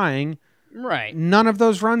trying, Right. None of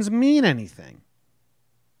those runs mean anything.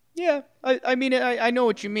 Yeah, I mean, I know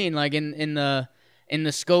what you mean. Like in the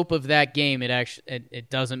scope of that game, it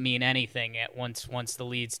doesn't mean anything at once the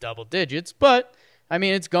lead's double digits. But I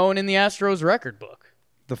mean, it's going in the Astros record book.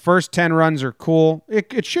 The first 10 runs are cool.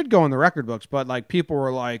 It should go in the record books, but like people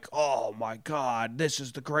were like, "Oh my God, this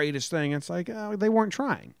is the greatest thing." It's like they weren't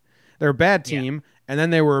trying. They're a bad team, and then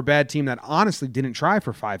they were a bad team that honestly didn't try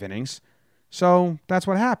for 5 innings. So that's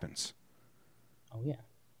what happens. Oh yeah.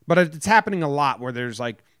 But it's happening a lot where there's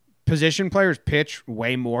like position players pitch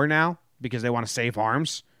way more now because they want to save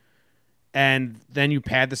arms, and then you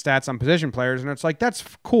pad the stats on position players, and it's like that's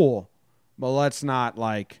cool, but let's not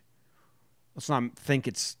think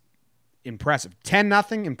it's impressive.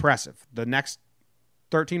 10-0, impressive. The next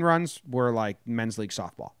 13 runs were like men's league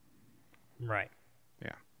softball. Right.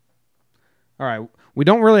 Yeah. All right. We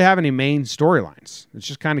don't really have any main storylines. It's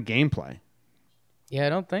just kind of gameplay. Yeah, I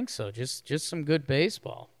don't think so. Just some good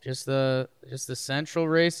baseball. Just the central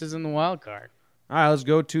races and the wild card. All right, let's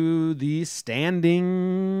go to the standing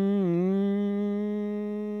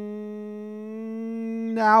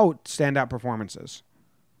standout performances.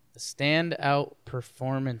 The standout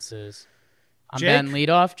performances. I'm Jake? batting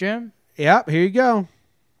leadoff, Jim. Yep, here you go.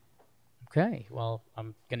 Okay, well,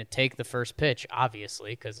 I'm going to take the first pitch,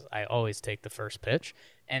 obviously, because I always take the first pitch.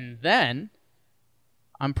 And then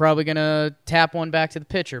I'm probably going to tap one back to the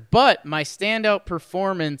pitcher. But my standout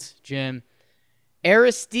performance, Jim,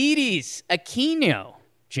 Aristides Aquino.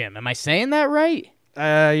 Jim, am I saying that right?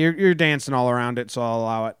 You're dancing all around it, so I'll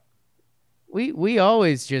allow it. We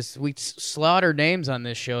always we slaughter names on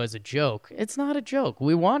this show as a joke. It's not a joke.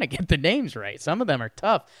 We want to get the names right. Some of them are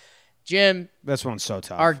tough. Jim, This one's so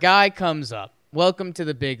tough. our guy comes up. Welcome to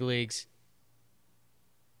the big leagues.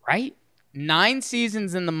 Right? 9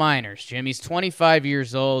 seasons in the minors, Jim. He's 25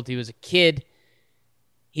 years old. He was a kid.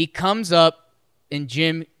 He comes up, and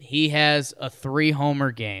Jim, he has a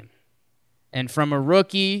 3-homer game. And from a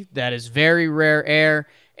rookie, that is very rare air.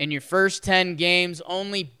 In your first 10 games,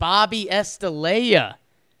 only Bobby Estalella,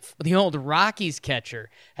 the old Rockies catcher,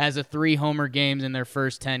 has a 3-homer games in their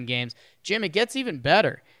first 10 games. Jim, it gets even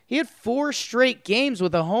better. He had 4 straight games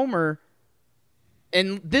with a homer,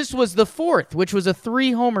 and this was the 4th, which was a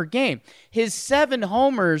 3-homer game. His 7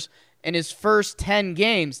 homers in his first 10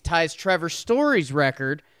 games ties Trevor Story's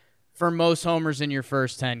record for most homers in your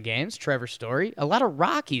first 10 games. Trevor Story. A lot of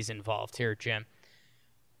Rockies involved here, Jim.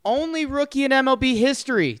 Only rookie in MLB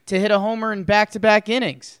history to hit a homer in back-to-back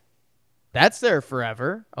innings. That's there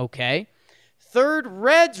forever, okay? 3rd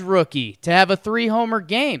Reds rookie to have a 3-homer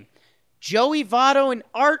game. Joey Votto and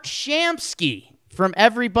Art Shamsky from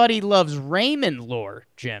Everybody Loves Raymond lore,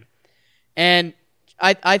 Jim. And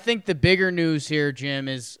I think the bigger news here, Jim,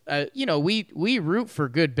 is, we root for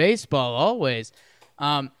good baseball always.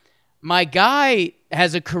 My guy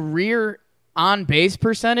has a career on-base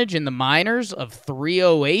percentage in the minors of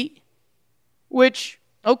 .308, which,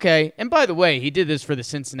 okay. And by the way, he did this for the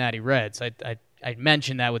Cincinnati Reds. I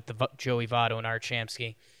mentioned that with the Joey Votto and Art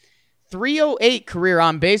Shamsky. .308 career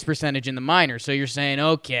on-base percentage in the minors. So you're saying,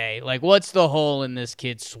 okay, like what's the hole in this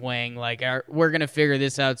kid's swing? Like we're going to figure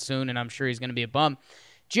this out soon, and I'm sure he's going to be a bum.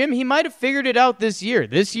 Jim, he might have figured it out this year.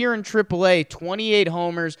 This year in AAA, 28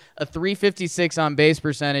 homers, a .356 on-base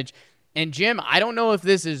percentage. And Jim, I don't know if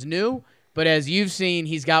this is new, but as you've seen,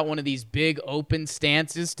 he's got one of these big open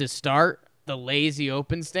stances to start, the lazy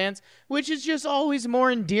open stance, which is just always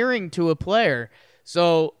more endearing to a player.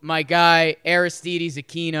 So my guy, Aristides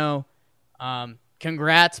Aquino,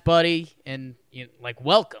 congrats, buddy, and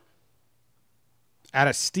welcome.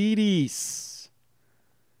 Aristides.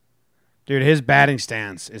 Dude, his batting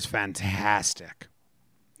stance is fantastic.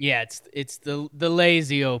 Yeah, it's the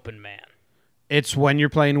lazy open man. It's when you're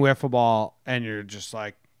playing wiffle ball and you're just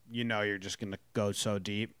like, you're just going to go so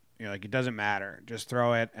deep. You're like, it doesn't matter. Just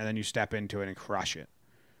throw it, and then you step into it and crush it.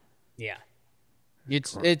 Yeah.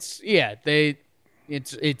 It's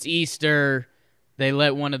Easter. They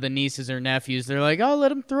let one of the nieces or nephews, they're like, oh,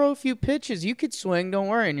 let him throw a few pitches. You could swing, don't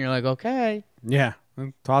worry. And you're like, okay. Yeah.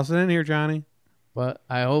 Toss it in here, Johnny. But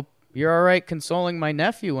I hope you're all right consoling my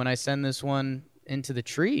nephew when I send this one into the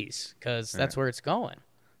trees, because that's where it's going.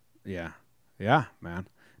 Yeah. Yeah, man.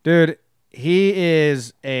 Dude, he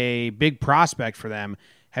is a big prospect for them.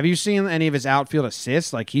 Have you seen any of his outfield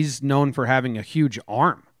assists? Like, he's known for having a huge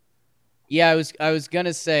arm. Yeah, I was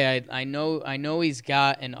gonna say I know he's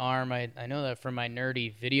got an arm. I know that from my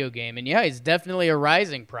nerdy video game, and yeah, he's definitely a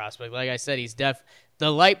rising prospect. Like I said, the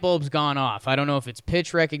light bulb's gone off. I don't know if it's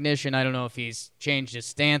pitch recognition. I don't know if he's changed his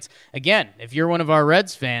stance. Again, if you're one of our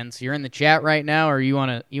Reds fans, you're in the chat right now, or you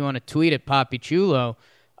wanna tweet at Papi Chulo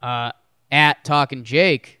at Talkin'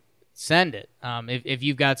 Jake. send it if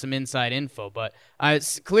you've got some inside info. But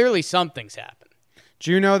clearly something's happened.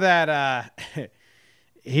 Do you know that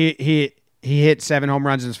he hit 7 home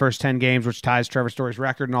runs in his first 10 games, which ties Trevor Story's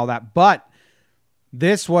record and all that? But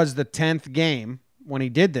this was the 10th game when he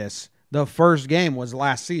did this. The first game was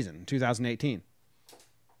last season, 2018.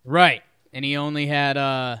 Right, and he only had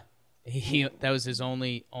that was his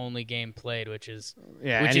only game played, which is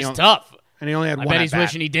tough. And he only had I one. bet he's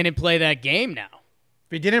wishing he didn't play that game now.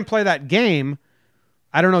 If he didn't play that game,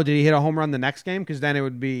 I don't know. Did he hit a home run the next game? Because then it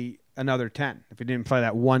would be another 10 if he didn't play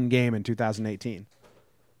that one game in 2018.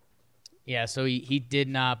 Yeah, so he did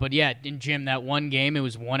not. But yeah, in Jim, that one game, it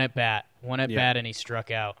was one at bat, and he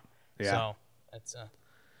struck out. Yeah. So that's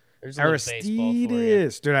there's a little baseball for you.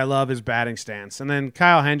 Aristides, dude, I love his batting stance. And then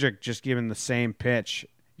Kyle Hendrick just giving the same pitch.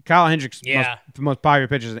 Kyle Hendrick's most popular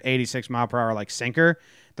pitch is an 86 mile per hour like sinker.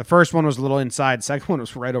 The first one was a little inside. Second one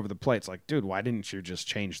was right over the plate. It's like, dude, why didn't you just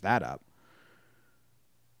change that up?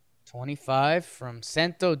 25 from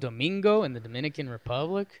Santo Domingo in the Dominican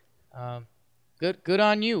Republic. Good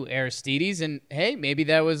on you, Aristides. And hey, maybe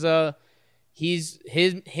that was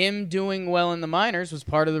him doing well in the minors was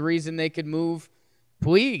part of the reason they could move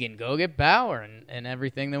Puig and go get Bauer and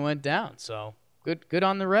everything that went down. So good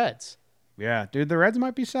on the Reds. Yeah, dude, the Reds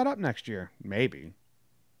might be set up next year. Maybe.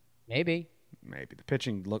 The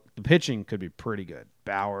pitching could be pretty good.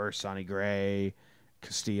 Bauer, Sonny Gray,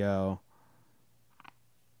 Castillo.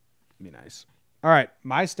 Be nice. All right,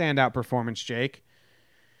 my standout performance, Jake.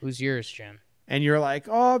 Who's yours, Jim? And you're like,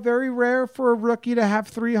 oh, very rare for a rookie to have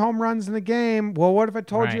 3 home runs in a game. Well, what if I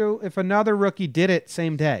told you if another rookie did it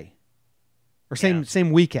same day or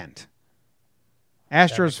same weekend?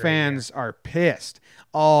 Astros fans are pissed.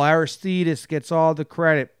 Oh, Aristides gets all the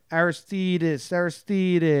credit. Aristides.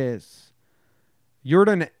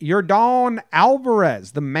 Yordan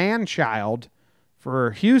Alvarez, the man-child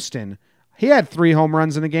for Houston, he had 3 home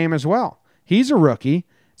runs in the game as well. He's a rookie.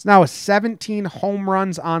 It's now a 17 home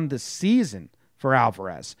runs on the season for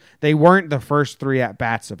Alvarez. They weren't the first 3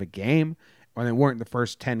 at-bats of a game, or they weren't the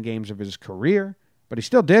first 10 games of his career, but he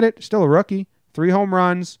still did it. Still a rookie. 3 home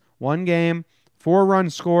runs, 1 game, 4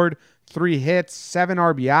 runs scored, 3 hits, 7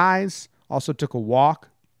 RBIs. Also took a walk.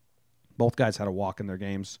 Both guys had a walk in their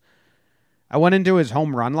games. I went into his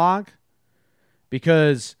home run log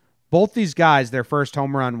because both these guys, their first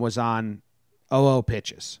home run was on 0-0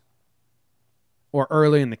 pitches or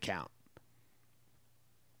early in the count.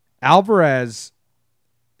 Alvarez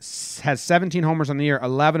has 17 homers on the year.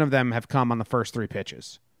 11 of them have come on the first 3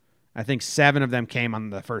 pitches. I think 7 of them came on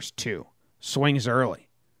the first 2. Swings early.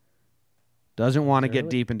 Doesn't want to get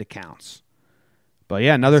deep into counts. But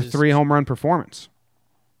yeah, another 3 home run performance.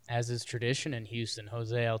 As is tradition in Houston,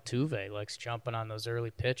 Jose Altuve likes jumping on those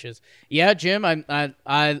early pitches. Yeah, Jim, I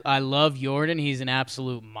love Yordan. He's an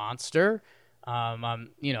absolute monster.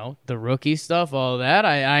 The rookie stuff, all that.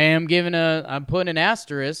 I'm putting an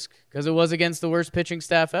asterisk because it was against the worst pitching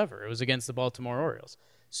staff ever. It was against the Baltimore Orioles.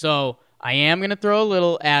 So I am going to throw a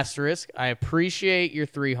little asterisk. I appreciate your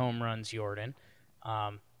 3 home runs, Yordan.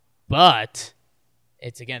 But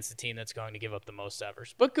it's against the team that's going to give up the most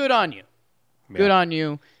evers. But good on you. Yeah. Good on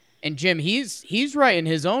you. And Jim, he's right in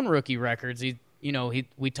his own rookie records.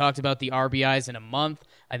 We talked about the RBIs in a month.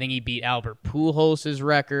 I think he beat Albert Pujols'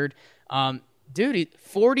 record. Dude,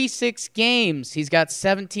 46 games. He's got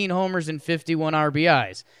 17 homers and 51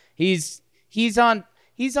 RBIs. He's on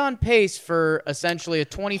pace for essentially a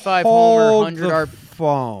 25 homer, 100 RBI.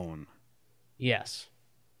 Phone. Yes.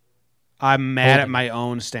 I'm mad at my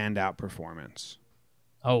own standout performance.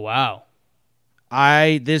 Oh wow.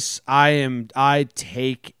 I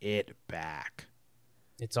take it back.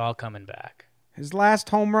 It's all coming back. His last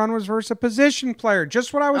home run was versus a position player.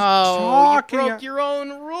 Just what I was talking about. You broke your own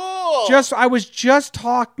rule. I was just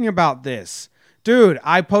talking about this. Dude,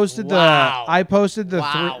 I posted the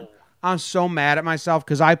 3. I'm so mad at myself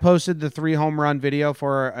because I posted the 3 home run video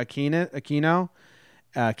for Aquino,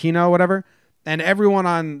 whatever. And everyone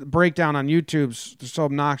on Breakdown on YouTube's so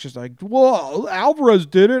obnoxious, like, whoa, Alvarez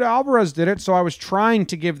did it. So I was trying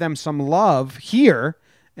to give them some love here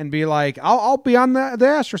and be like, I'll be on the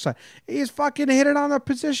Astro side. He's fucking hit it on a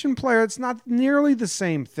position player. It's not nearly the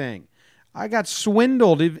same thing. I got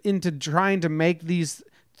swindled into trying to make these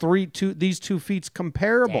 2 feats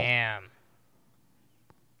comparable. Damn.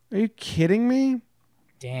 Are you kidding me?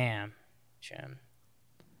 Damn, Jim.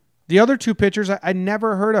 The other 2 pitchers I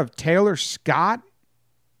never heard of. Taylor Scott.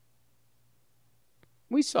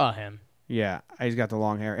 We saw him. Yeah, he's got the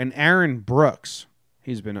long hair. And Aaron Brooks.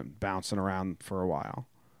 He's been bouncing around for a while.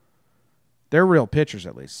 They're real pitchers,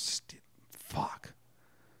 at least. Fuck.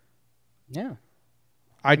 Yeah.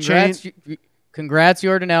 I changed. Congrats,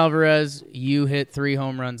 Jordan Alvarez. You hit 3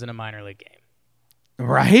 home runs in a minor league game.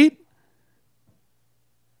 Right?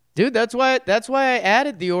 Dude, that's why I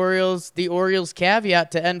added the Orioles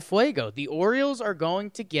caveat to end Fuego. The Orioles are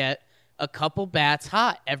going to get a couple bats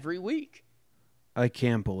hot every week. I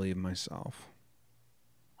can't believe myself.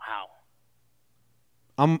 Wow.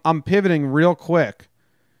 I'm pivoting real quick,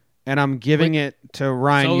 and I'm giving it to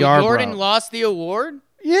Ryan Yarbrough. Jordan lost the award?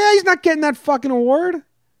 Yeah, he's not getting that fucking award.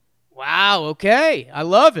 Wow, okay. I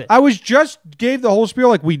love it. I was just gave the whole spiel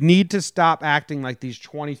like we need to stop acting like these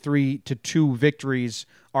 23-2 victories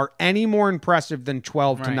are any more impressive than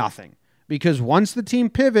 12-0. Because once the team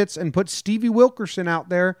pivots and puts Stevie Wilkerson out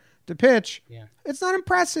there to pitch, it's not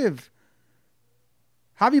impressive.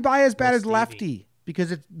 Javi Baez batted lefty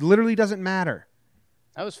because it literally doesn't matter.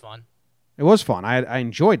 That was fun. It was fun. I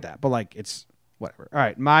enjoyed that, but like it's whatever. All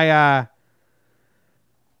right, my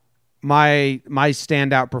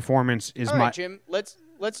standout performance is All right, Jim. Let's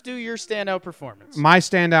do your standout performance. My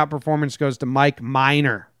standout performance goes to Mike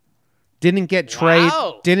Minor. Didn't get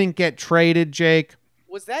traded, Jake.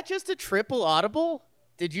 Was that just a triple audible?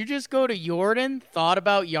 Did you just go to Jordan, thought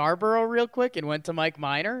about Yarbrough real quick, and went to Mike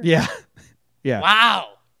Minor? Yeah. Yeah. Wow.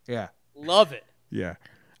 Yeah. Love it. Yeah.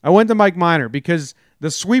 I went to Mike Minor because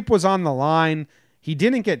the sweep was on the line. He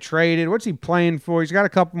didn't get traded. What's he playing for? He's got a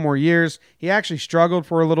couple more years. He actually struggled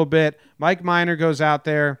for a little bit. Mike Minor goes out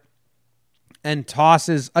there and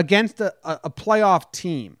tosses against a playoff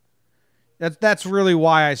team. That's really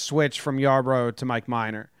why I switched from Yarbrough to Mike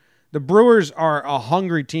Minor. The Brewers are a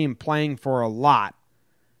hungry team playing for a lot.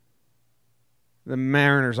 The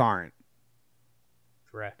Mariners aren't.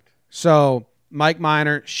 Correct. So Mike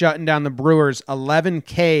Minor shutting down the Brewers, 11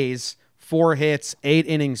 Ks, 4 hits, 8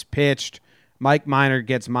 innings pitched. Mike Minor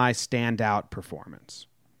gets my standout performance.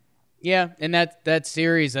 Yeah, and that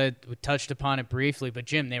series, I touched upon it briefly, but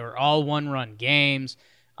Jim, they were all one-run games.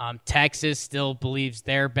 Texas still believes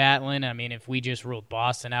they're battling. I mean, if we just ruled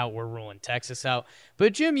Boston out, we're ruling Texas out.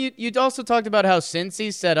 But Jim, you'd also talked about how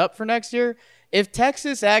Cincy's set up for next year. If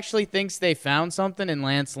Texas actually thinks they found something in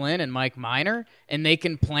Lance Lynn and Mike Minor, and they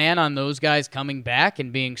can plan on those guys coming back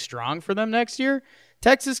and being strong for them next year,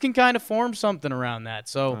 Texas can kind of form something around that.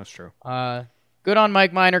 So that's true. Good on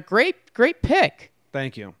Mike Minor. Great pick.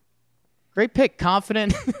 Thank you. Great pick.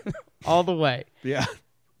 Confident all the way. Yeah.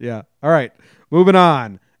 Yeah. All right. Moving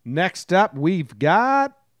on. Next up, we've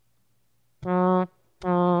got Slump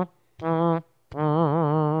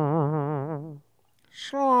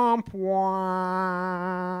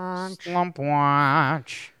Watch. Slump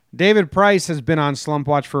Watch. David Price has been on Slump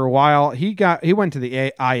Watch for a while. He went to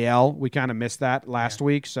the IL. We kind of missed that last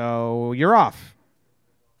week, so you're off.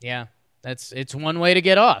 Yeah. It's one way to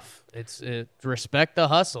get off. It's respect the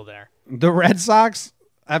hustle there. The Red Sox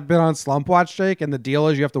have been on Slump Watch, Jake, and the deal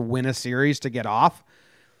is you have to win a series to get off.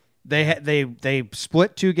 They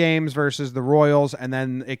split 2 games versus the Royals, and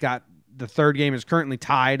then the third game is currently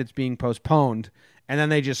tied. It's being postponed, and then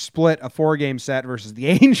they just split a 4-game set versus the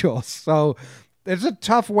Angels. So it's a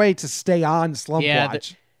tough way to stay on Slump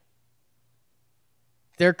Watch.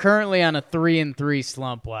 They're currently on a 3-3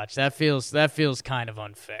 Slump Watch. That feels kind of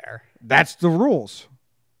unfair. That's the rules.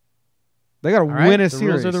 They got to win a series. The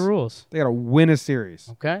rules are the rules. They got to win a series.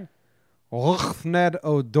 Okay. Rougned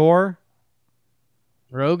Odor.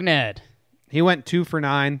 Rougned. He went 2 for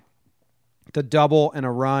 9, the double and a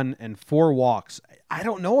run and 4 walks. I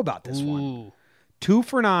don't know about this one. 2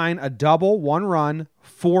 for 9, a double, 1 run,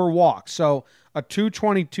 4 walks. So a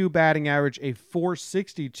 222 batting average, a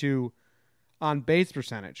 462 on base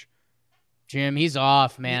percentage. Jim, he's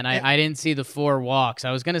off, man. I didn't see the 4 walks.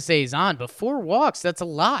 I was going to say he's on, but 4 walks, that's a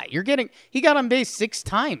lot. He got on base 6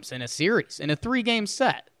 times in a series, in a 3-game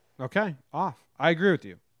set. Okay, off. I agree with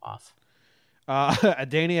you. Off.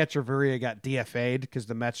 Adeiny Echeverria got DFA'd because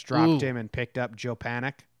the Mets dropped him and picked up Joe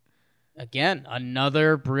Panik. Again,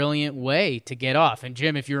 another brilliant way to get off. And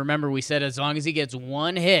Jim, if you remember, we said as long as he gets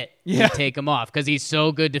 1 hit, we take him off because he's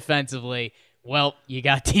so good defensively. Well, you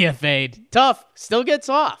got DFA'd. Tough. Still gets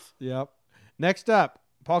off. Yep. Next up,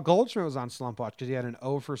 Paul Goldschmidt was on Slump Watch because he had an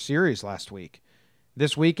 0 series last week.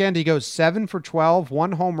 This weekend, he goes 7 for 12,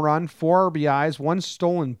 1 home run, 4 RBIs, 1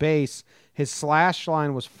 stolen base. His slash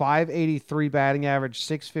line was 583 batting average,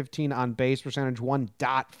 615 on base percentage,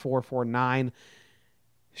 1.449.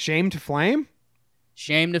 Shame to flame?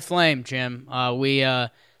 Shame to flame, Jim.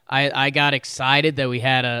 I got excited that we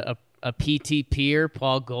had a PT peer,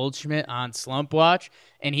 Paul Goldschmidt, on Slump Watch,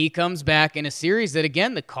 and he comes back in a series that,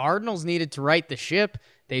 again, the Cardinals needed to right the ship.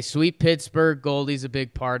 They sweep Pittsburgh. Goldie's a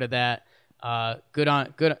big part of that. Good.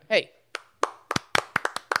 Hey.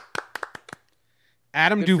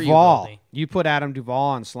 Adam Good for you, Duvall. Goldie. You put Adam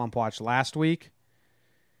Duvall on Slump Watch last week.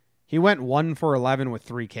 He went 1 for 11 with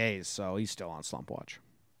 3 Ks, so he's still on Slump Watch.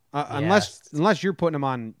 Unless you're putting him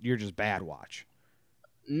on, you're just bad watch.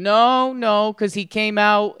 No, because he came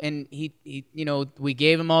out and he we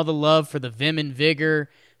gave him all the love for the vim and vigor,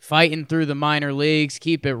 fighting through the minor leagues,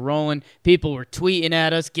 keep it rolling. People were tweeting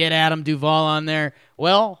at us, get Adam Duvall on there.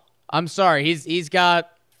 Well, I'm sorry, he's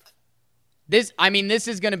got this. I mean, this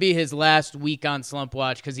is going to be his last week on Slump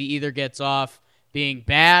Watch because he either gets off being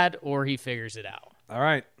bad or he figures it out. All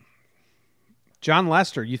right. John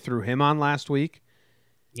Lester, you threw him on last week.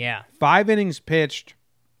 Yeah. 5 innings pitched,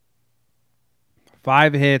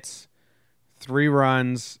 5 hits, 3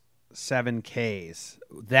 runs, 7 Ks.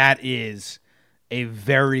 That is a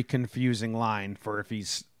very confusing line for if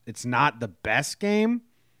it's not the best game.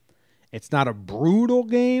 It's not a brutal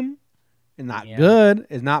game. It's not good.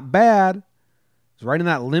 It's not bad. It's right in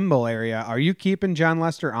that limbo area. Are you keeping John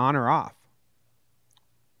Lester on or off?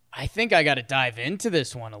 I think I got to dive into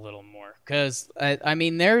this one a little more because, I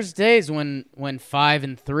mean, there's days when 5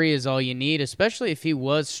 and 3 is all you need, especially if he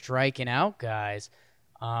was striking out guys.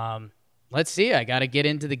 Let's see. I got to get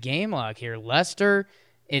into the game log here. Lester,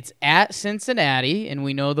 it's at Cincinnati, and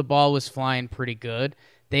we know the ball was flying pretty good.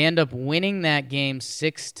 They end up winning that game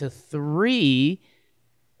 6-3.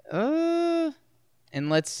 And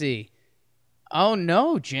let's see. Oh,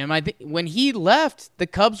 no, Jim. I think when he left, the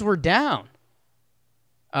Cubs were down.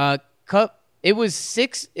 It was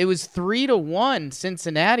 3-1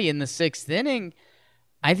 Cincinnati in the 6th inning.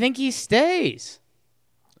 I think he stays.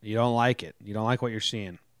 You don't like it. You don't like what you're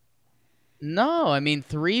seeing. No, I mean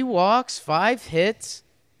 3 walks, 5 hits.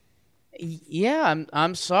 Yeah,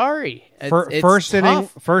 I'm sorry. It's first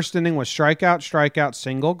tough. inning was strikeout,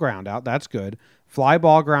 single, ground out. That's good. Fly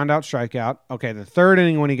ball, ground out, strikeout. Okay, the 3rd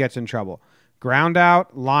inning when he gets in trouble. Ground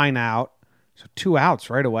out, line out. So 2 outs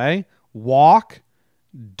right away. Walk,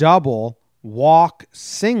 double, walk,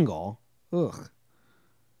 single. Ugh.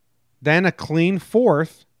 Then a clean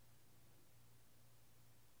 4th.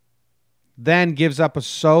 Then gives up a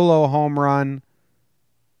solo home run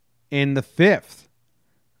in the 5th.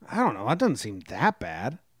 I don't know. That doesn't seem that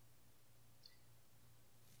bad.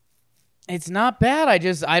 It's not bad.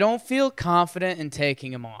 I don't feel confident in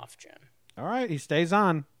taking him off, Jim. All right, he stays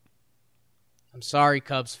on. I'm sorry,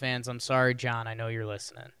 Cubs fans. I'm sorry, John. I know you're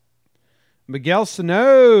listening. Miguel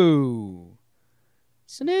Sano.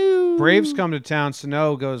 Sano. Braves come to town.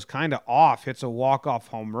 Sano goes kind of off, hits a walk-off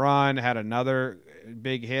home run, had another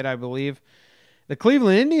big hit, I believe. The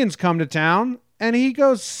Cleveland Indians come to town, and he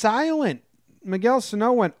goes silent. Miguel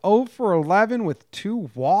Sano went 0 for 11 with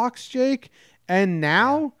 2 walks, Jake. And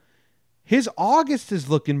now his August is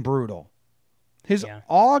looking brutal. His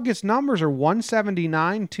August numbers are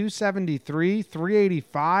 179, 273,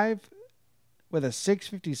 385 with a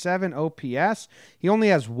 657 OPS. He only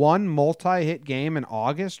has 1 multi-hit game in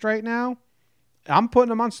August right now. I'm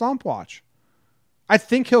putting him on Slump Watch. I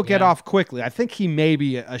think he'll get off quickly. I think he may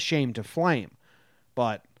be ashamed to flame.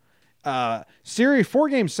 But series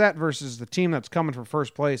 4-game set versus the team that's coming for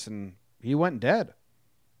first place, and he went dead.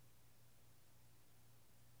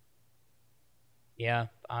 Yeah,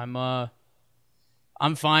 I'm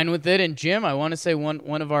fine with it. And Jim, I want to say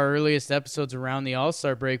one of our earliest episodes around the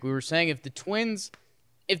All-Star break, we were saying if the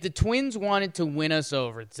Twins wanted to win us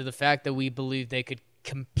over to the fact that we believe they could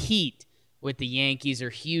compete with the Yankees or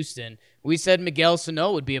Houston, we said Miguel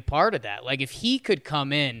Sano would be a part of that. Like if he could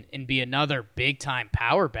come in and be another big-time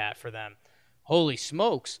power bat for them, holy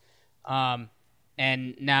smokes.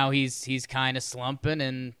 And now he's kind of slumping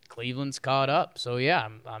and Cleveland's caught up. So yeah,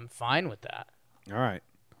 I'm fine with that. All right.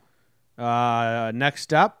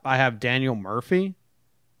 Next up, I have Daniel Murphy.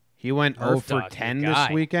 He went 0 for 10 this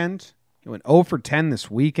weekend. He went 0 for 10 this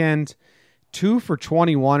weekend. 2 for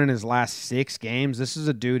 21 in his last 6 games. This is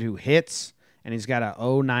a dude who hits, and he's got a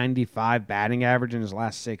 .095 batting average in his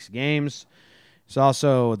last 6 games. He's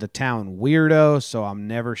also the town weirdo, so I'm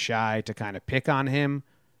never shy to kind of pick on him.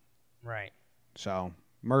 Right. So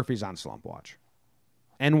Murphy's on Slump Watch.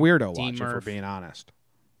 And Weirdo Watch, if we're Murph. being honest.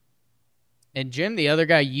 And Jim, the other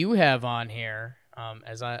guy you have on here,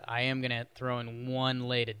 as I am going to throw in one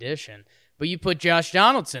late addition, but you put Josh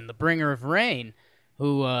Donaldson, the bringer of rain,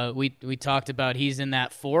 who we talked about. He's in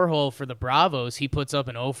that 4-hole for the Bravos. He puts up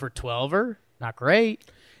an 0 for 12er. Not great.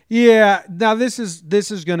 Yeah, now this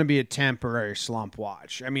is going to be a temporary Slump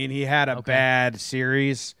Watch. I mean, he had a bad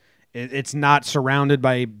series. It's not surrounded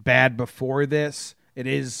by bad before this. It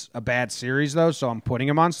is a bad series, though, so I'm putting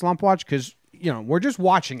him on Slump Watch because, we're just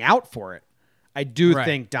watching out for it. I do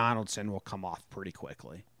think Donaldson will come off pretty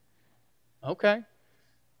quickly. Okay.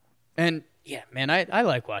 And Yeah, man, I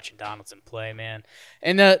like watching Donaldson play, man.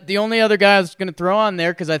 And the only other guy I was going to throw on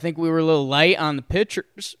there, because I think we were a little light on the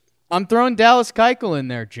pitchers, I'm throwing Dallas Keuchel in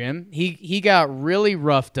there, Jim. He got really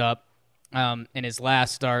roughed up in his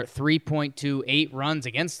last start, 3.28 runs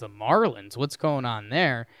against the Marlins. What's going on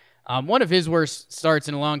there? One of his worst starts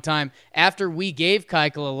in a long time. After we gave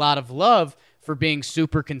Keuchel a lot of love for being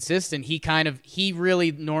super consistent, he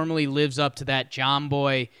really normally lives up to that John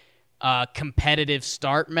Boy competitive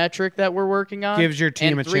start metric that we're working on. Gives your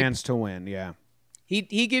team a chance to win, yeah.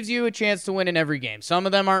 He gives you a chance to win in every game. Some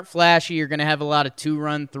of them aren't flashy. You're going to have a lot of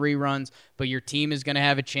 2-run, 3 runs, but your team is going to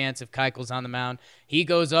have a chance if Keuchel's on the mound. He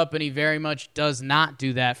goes up, and he very much does not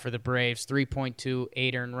do that for the Braves,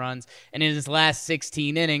 3.28 earned runs. And in his last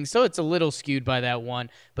 16 innings, so it's a little skewed by that one,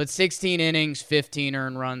 but 16 innings, 15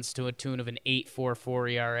 earned runs to a tune of an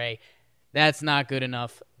 8.44 ERA. That's not good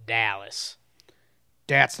enough, Dallas.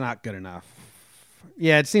 That's not good enough.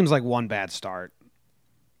 Yeah, it seems like one bad start.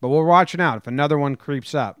 But we're watching out if another one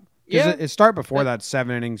creeps up. Yeah. It start before that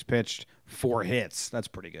 7 innings pitched, 4 hits. That's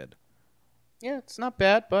pretty good. Yeah, it's not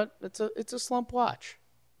bad, but it's a slump watch.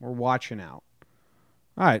 We're watching out.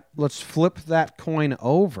 All right, let's flip that coin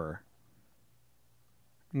over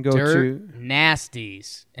and go to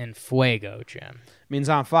nasties and fuego, Jim. means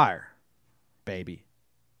on fire, baby.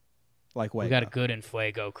 Like we got a good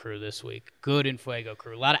Infuego crew this week. Good Infuego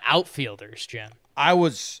crew. A lot of outfielders, Jim. I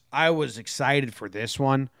was excited for this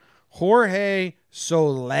one. Jorge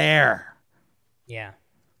Soler. Yeah.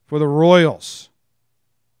 For the Royals.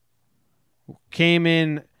 Came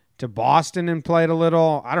in to Boston and played a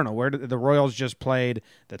little. I don't know where the Royals just played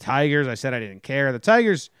the Tigers. I said I didn't care. The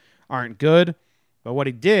Tigers aren't good, but what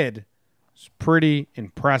he did was pretty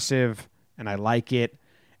impressive, and I like it.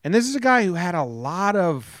 And this is a guy who had a lot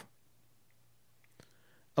of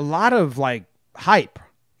like hype,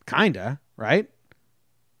 kinda, right?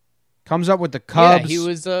 Comes up with the Cubs. Yeah,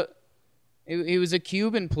 he was a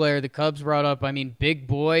Cuban player the Cubs brought up. I mean, big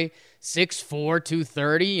boy, 6'4",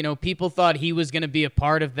 230. You know, people thought he was going to be a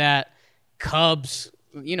part of that Cubs,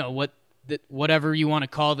 you know, whatever you want to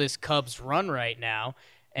call this Cubs run right now.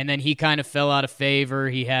 And then he kind of fell out of favor.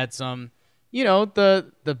 He had some, you know,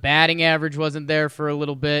 the batting average wasn't there for a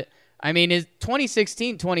little bit. I mean, his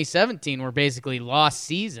 2016, 2017 were basically lost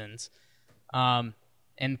seasons. And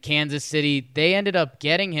Kansas City, they ended up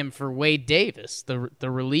getting him for Wade Davis, the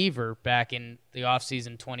reliever, back in the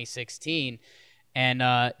offseason 2016.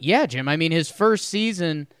 And, yeah, Jim, I mean, his first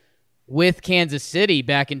season with Kansas City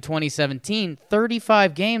back in 2017,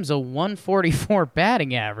 35 games, a 144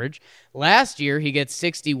 batting average. Last year, he gets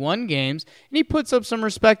 61 games, and he puts up some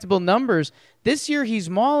respectable numbers. This year, he's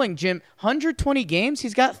mauling, Jim. 120 games,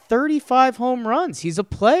 he's got 35 home runs. He's a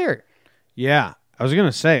player. Yeah. I was going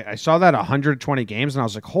to say, I saw that 120 games, and I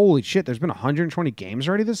was like, holy shit, there's been 120 games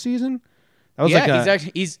already this season? That was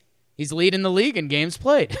he's leading the league in games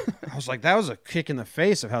played. I was like, that was a kick in the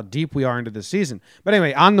face of how deep we are into the season. But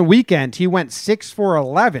anyway, on the weekend, he went 6 for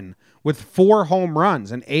 11 with 4 home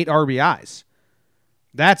runs and 8 RBIs.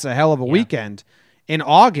 That's a hell of a weekend. In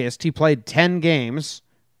August, he played 10 games.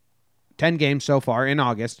 10 games so far in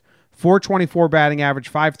August. 424 batting average,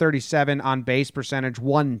 537 on base percentage,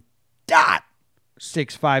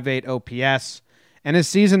 1.658 OPS. And his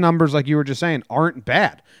season numbers, like you were just saying, aren't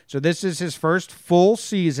bad. So this is his first full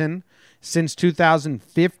season since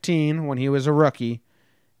 2015 when he was a rookie.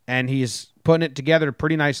 And he's putting it together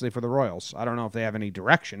pretty nicely for the Royals. I don't know if they have any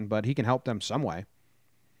direction, but he can help them some way.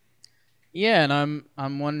 Yeah, and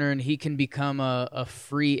I'm wondering he can become a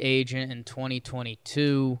free agent in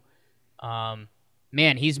 2022.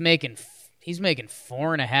 Man, he's making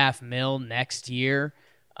 $4.5 million next year.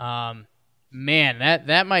 Man,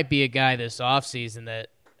 that might be a guy this offseason that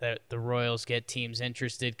the Royals get teams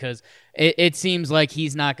interested, because it seems like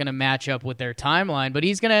he's not going to match up with their timeline, but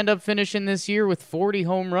he's going to end up finishing this year with 40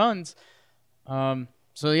 home runs.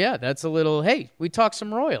 So, yeah, that's a little, hey, we talk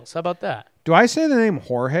some Royals. How about that? Do I say the name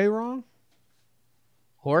Jorge wrong?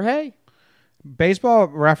 Jorge? Baseball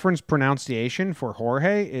Reference pronunciation for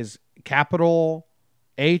Jorge is capital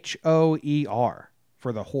H-O-E-R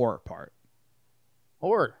for the whore part.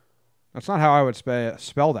 Hor. That's not how I would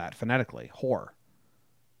spell that phonetically. Whore.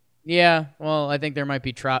 Yeah, well, I think there might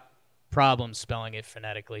be problems spelling it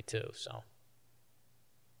phonetically too. So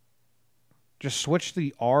just switch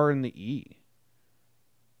the R and the E.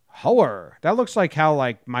 Whore. That looks like how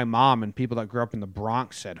like my mom and people that grew up in the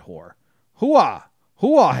Bronx said whore. Hooah.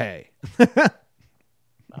 Hooah hey.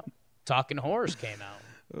 Talking Whores came out.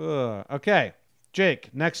 Okay.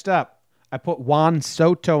 Jake, next up, I put Juan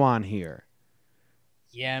Soto on here.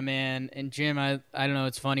 Yeah, man. And Jim, I don't know.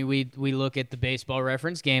 It's funny. We look at the Baseball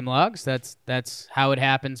Reference game logs. That's how it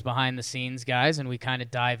happens behind the scenes, guys. And we kind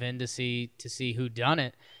of dive in to see who done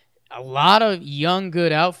it. A lot of young,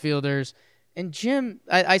 good outfielders. And Jim,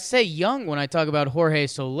 I say young when I talk about Jorge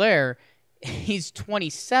Soler. He's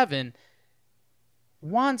 27.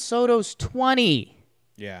 Juan Soto's 20.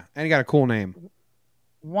 Yeah, and he got a cool name.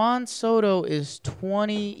 Juan Soto is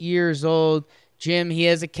 20 years old. Jim, he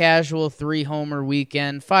has a casual 3-homer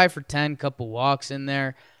weekend, 5 for 10, couple walks in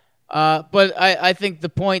there. But I think the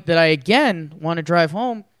point that I again want to drive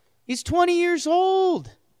home, he's 20 years old.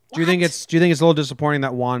 Do you think it's a little disappointing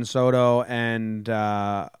that Juan Soto and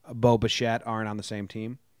Bo Bichette aren't on the same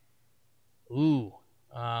team? Ooh,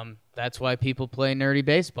 that's why people play nerdy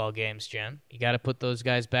baseball games, Jim. You got to put those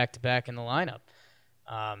guys back to back in the lineup.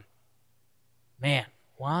 Man,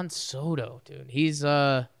 Juan Soto, dude, he's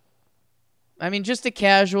just a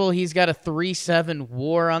casual. He's got a 3.7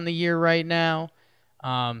 WAR on the year right now.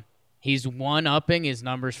 He's one-upping his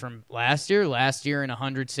numbers from last year. Last year in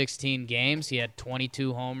 116 games, he had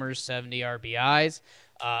 22 homers, 70 RBIs,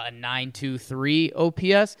 a 9.23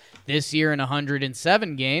 OPS. This year in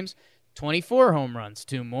 107 games, 24 home runs,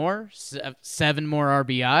 2 more, 7 more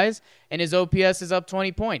RBIs, and his OPS is up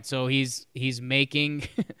 20 points. So he's making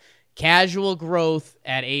casual growth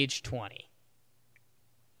at age 20.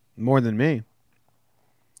 More than me.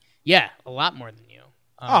 Yeah, a lot more than you.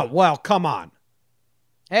 Oh, well, come on.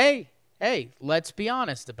 Hey, let's be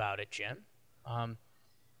honest about it, Jim.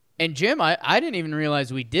 And Jim, I didn't even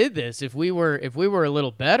realize we did this. If we were a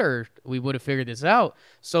little better, we would have figured this out.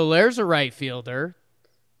 Soler's a right fielder.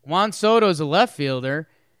 Juan Soto's a left fielder.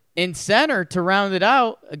 In center, to round it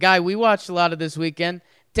out, a guy we watched a lot of this weekend,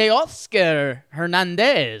 Teoscar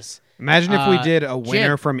Hernandez. Imagine if we did a winner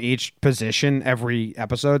Jim. from each position every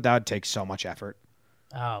episode. That would take so much effort.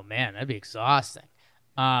 Oh, man, that'd be exhausting.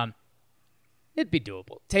 It'd be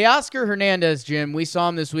doable. Teoscar Hernandez, Jim, we saw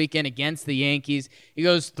him this weekend against the Yankees. He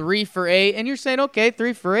goes 3 for 8, and you're saying, okay,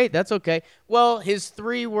 3 for 8, that's okay. Well, his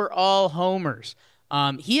 3 were all homers.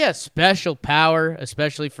 He has special power,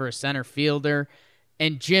 especially for a center fielder.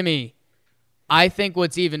 And Jimmy, I think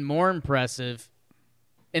what's even more impressive,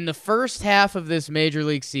 in the first half of this Major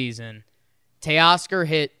League season, Teoscar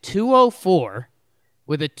hit 204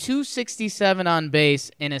 with a 267 on base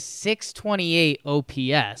and a 628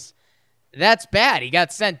 OPS. That's bad. He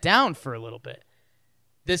got sent down for a little bit.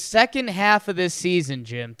 The second half of this season,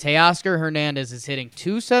 Jim, Teoscar Hernandez is hitting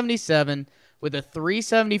 277 with a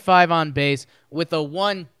 375 on base with a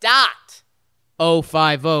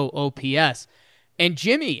 1.050 OPS. And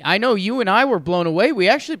Jimmy, I know you and I were blown away. We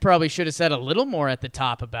actually probably should have said a little more at the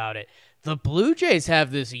top about it. The Blue Jays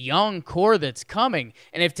have this young core that's coming.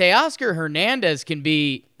 And if Teoscar Hernandez can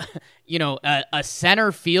be, a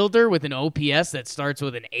center fielder with an OPS that starts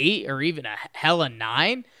with an 8 or even a hella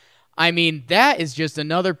 9, I mean, that is just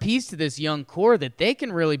another piece to this young core that they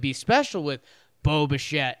can really be special with. Bo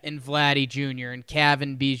Bichette and Vladdy Jr. and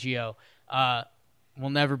Cavan Biggio.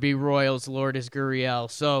 Will never be Royals, Lourdes Gurriel.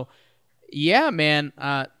 So, yeah, man,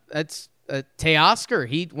 that's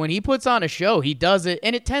Teoscar. When he puts on a show, he does it,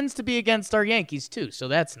 and it tends to be against our Yankees too. So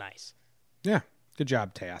that's nice. Yeah, good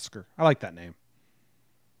job, Teoscar. I like that name.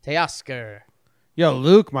 Teoscar. Yo,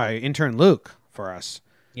 Luke, my intern Luke, for us.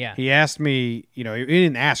 Yeah. He asked me, he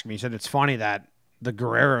didn't ask me. He said it's funny that the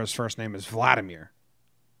Guerrero's first name is Vladimir.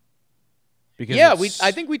 Because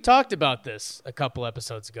I think we talked about this a couple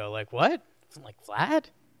episodes ago. Like, what? Like Vlad?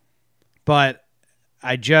 But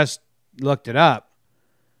I just looked it up,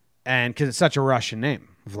 and because it's such a Russian name,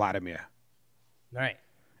 Vladimir. Right.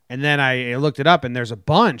 And then I looked it up, and there's a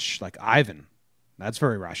bunch, like Ivan. That's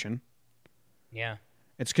very Russian. Yeah.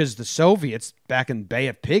 It's because the Soviets, back in Bay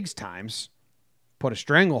of Pigs times, put a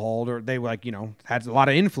stranglehold, or they had a lot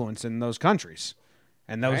of influence in those countries.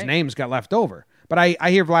 And those names got left over. But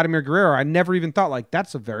I hear Vladimir Guerrero. I never even thought,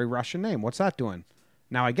 that's a very Russian name. What's that doing?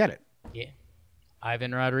 Now I get it. Yeah.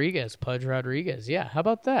 Ivan Rodriguez, Pudge Rodriguez. Yeah, how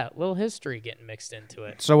about that? A little history getting mixed into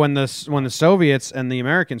it. So when the Soviets and the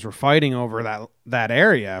Americans were fighting over that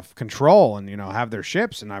area of control and, have their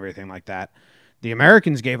ships and everything like that, the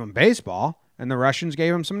Americans gave them baseball and the Russians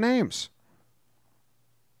gave them some names.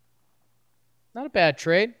 Not a bad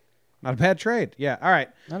trade. Not a bad trade. Yeah. All right.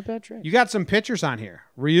 Not a bad trade. You got some pitchers on here.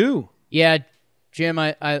 Ryu. Yeah, Jim,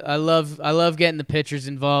 I love getting the pitchers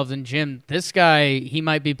involved. And Jim, this guy, he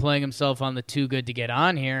might be playing himself on the too good to get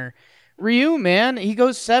on here. Ryu, man, he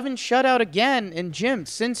goes 7 shutout again. And Jim,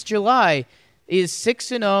 since July, is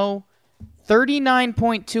 6-0,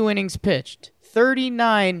 39.2 innings pitched.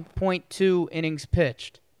 39.2 innings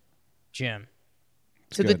pitched. Jim.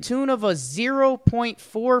 To the tune of a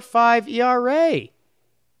 0.45 ERA.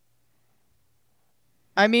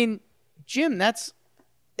 I mean, Jim,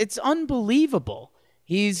 it's unbelievable.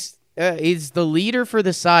 He's the leader for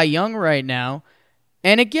the Cy Young right now.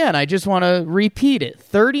 And again, I just want to repeat it.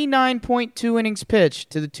 39.2 innings pitched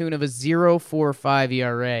to the tune of a 0.45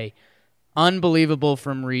 ERA. Unbelievable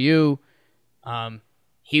from Ryu.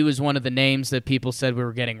 He was one of the names that people said we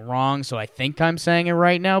were getting wrong, so I think I'm saying it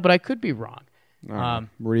right now, but I could be wrong.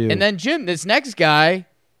 Ryu. And then, Jim, this next guy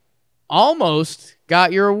almost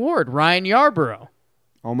got your award, Ryan Yarbrough.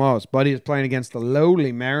 Almost. Buddy is playing against the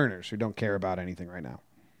lowly Mariners, who don't care about anything right now.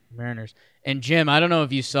 Mariners. And, Jim, I don't know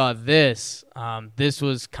if you saw this. This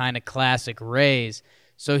was kind of classic Rays.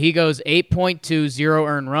 So he goes 8.2, 0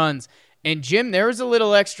 earned runs. And, Jim, there was a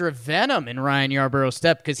little extra venom in Ryan Yarbrough's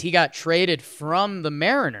step because he got traded from the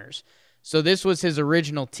Mariners. So this was his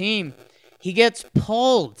original team. He gets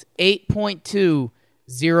pulled 8.2,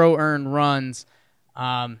 0 earned runs.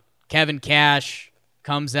 Kevin Cash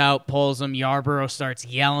comes out, pulls him. Yarbrough starts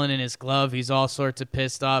yelling in his glove. He's all sorts of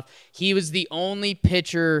pissed off. He was the only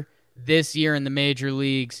pitcher this year in the major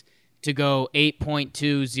leagues to go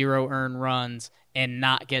 8.2, 0 earned runs and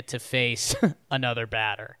not get to face another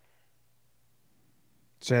batter.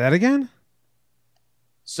 Say that again?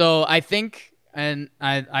 So I think, and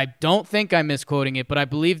I don't think I'm misquoting it, but I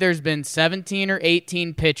believe there's been 17 or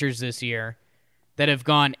 18 pitchers this year that have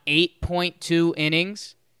gone 8.2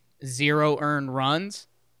 innings, 0 earned runs.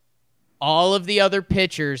 All of the other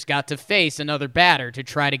pitchers got to face another batter to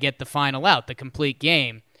try to get the final out, the complete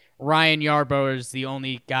game. Ryan Yarbrough is the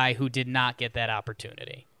only guy who did not get that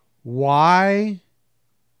opportunity. Why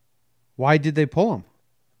did they pull him?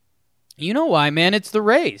 You know why, man? It's the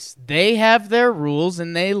Rays. They have their rules,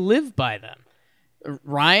 and they live by them.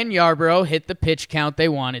 Ryan Yarbrough hit the pitch count they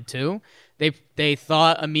wanted to. They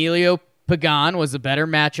thought Emilio Pagan was a better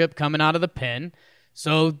matchup coming out of the pen,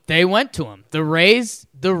 so they went to him. The Rays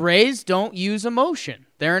don't use emotion.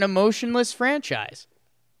 They're an emotionless franchise.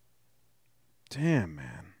 Damn,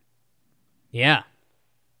 man. Yeah.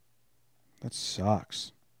 That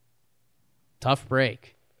sucks. Tough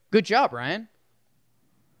break. Good job, Ryan.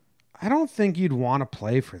 I don't think you'd want to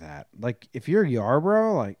play for that. Like, if you're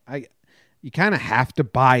Yarbrough, you kind of have to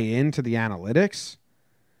buy into the analytics.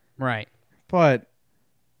 Right. But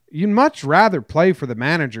you'd much rather play for the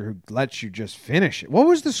manager who lets you just finish it. What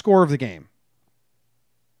was the score of the game?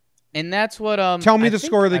 And that's what Tell me the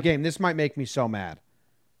score of the game. This might make me so mad.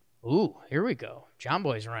 Ooh, here we go. John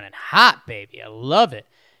Boy's running hot, baby. I love it.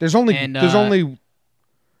 There's only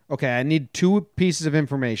okay, I need two pieces of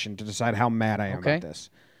information to decide how mad I am about this.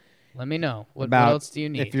 Let me know. What else do you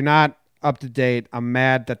need? If you're not up to date, I'm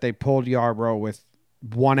mad that they pulled Yarbrough with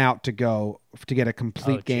 1 out to go to get a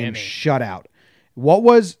complete game shutout.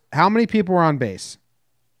 How many people were on base?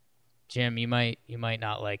 Jim, you might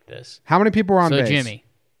not like this. How many people were on base? So, Jimmy,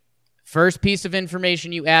 first piece of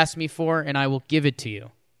information you asked me for, and I will give it to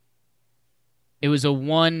you. It was a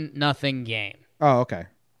 1-0 game. Oh, okay.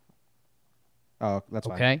 Oh, that's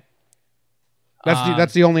fine. Okay.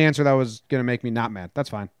 That's the only answer that was going to make me not mad. That's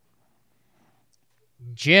fine.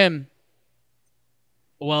 Jim,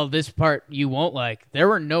 well, this part you won't like. There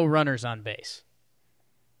were no runners on base.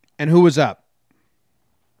 And who was up?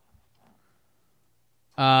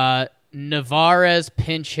 Navarez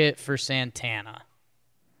pinch hit for Santana.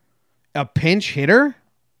 A pinch hitter?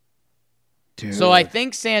 Dude. So I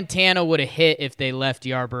think Santana would have hit if they left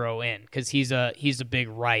Yarbrough in because he's a big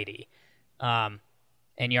righty, and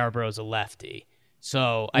Yarbrough's a lefty.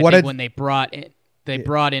 So I think when they brought in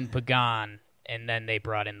Pagan, and then they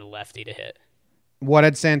brought in the lefty to hit. What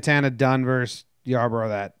had Santana done versus Yarbrough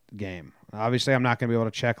that game? Obviously, I'm not going to be able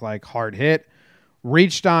to check hard hit.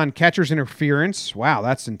 Reached on catcher's interference. Wow,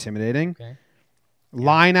 that's intimidating. Okay.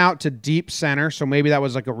 Line out to deep center, so maybe that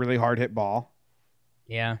was a really hard hit ball.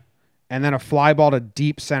 Yeah. And then a fly ball to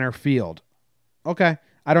deep center field. Okay.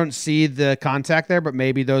 I don't see the contact there, but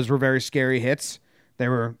maybe those were very scary hits. They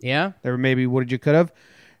were maybe what did you could have.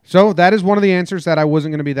 So that is one of the answers that I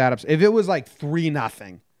wasn't going to be that upset. If it was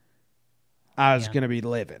 3-0, I was going to be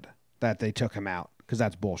livid that they took him out because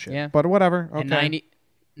that's bullshit. Yeah. But whatever. Okay. And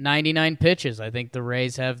 99 pitches. I think the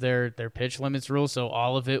Rays have their pitch limits rule, so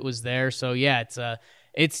all of it was there. So yeah,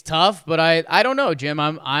 it's tough, but I don't know, Jim.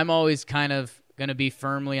 I'm always kind of going to be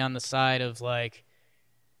firmly on the side of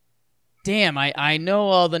damn, I know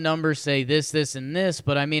all the numbers say this, and this,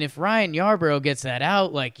 but I mean, if Ryan Yarbrough gets that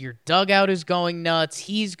out, your dugout is going nuts.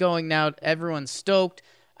 He's going out. Everyone's stoked.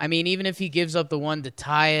 I mean, even if he gives up the one to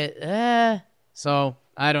tie it, so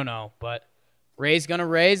I don't know, but Rays going to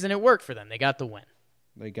raise, and it worked for them. They got the win.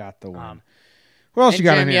 What else you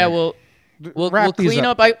got in here? Yeah, we'll clean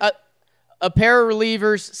up. a pair of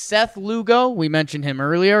relievers, Seth Lugo, we mentioned him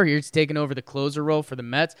earlier. He's taking over the closer role for the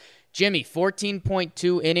Mets. Jimmy,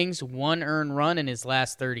 14.2 innings, 1 earned run in his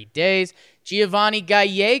last 30 days. Giovanni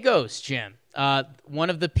Gallegos, Jim, one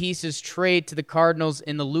of the pieces trade to the Cardinals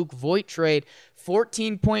in the Luke Voit trade,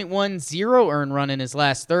 14.10 earned run in his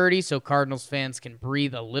last 30, so Cardinals fans can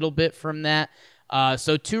breathe a little bit from that.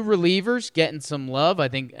 So 2 relievers getting some love. I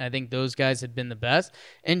think those guys had been the best.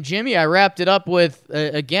 And Jimmy, I wrapped it up with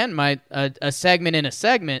again a segment in a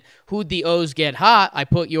segment. Who'd the O's get hot? I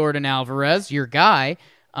put Yordan Alvarez, your guy,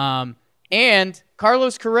 and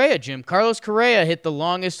Carlos Correa. Jim, Carlos Correa hit the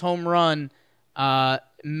longest home run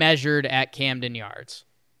measured at Camden Yards.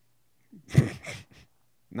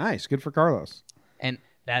 Nice, good for Carlos. And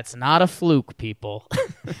that's not a fluke, people.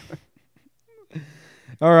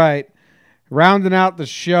 All right. Rounding out the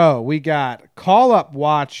show, we got Call Up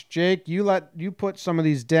Watch. Jake, you put some of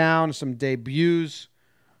these down, some debuts.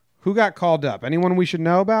 Who got called up? Anyone we should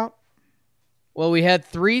know about? Well, we had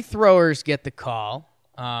 3 throwers get the call.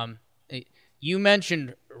 You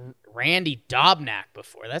mentioned Randy Dobnak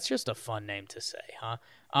before. That's just a fun name to say, huh?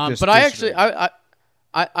 But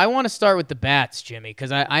I want to start with the bats, Jimmy,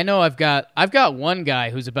 because I know I've got one guy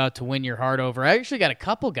who's about to win your heart over. I actually got a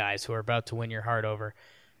couple guys who are about to win your heart over.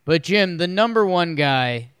 But, Jim, the number one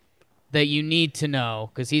guy that you need to know,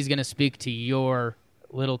 because he's going to speak to your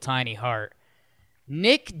little tiny heart,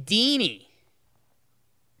 Nick Dini.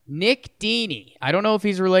 Nick Dini. I don't know if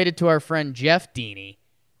he's related to our friend Jeff Dini,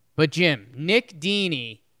 but, Jim, Nick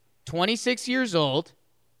Dini, 26 years old.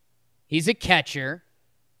 He's a catcher.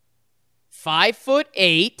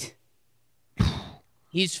 5'8".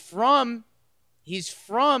 He's from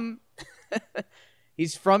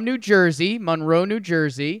He's from New Jersey, Monroe, New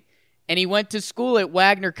Jersey, and he went to school at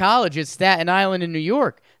Wagner College at Staten Island in New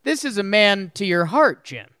York. This is a man to your heart,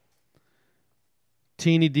 Jim.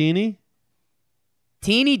 Teeny Deeny?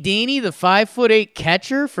 Teeny Deeny, the 5'8"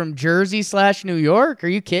 catcher from Jersey/New York? Are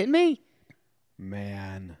you kidding me?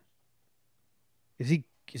 Man. Is he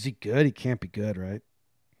good? He can't be good, right?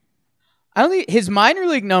 His minor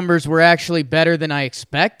league numbers were actually better than I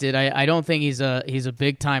expected. I don't think he's a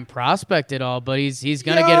big time prospect at all, but he's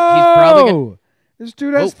gonna get. He's probably gonna. This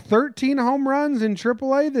dude has 13 home runs in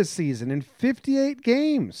AAA this season in 58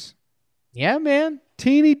 games. Yeah, man.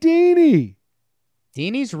 Teeny Deeny.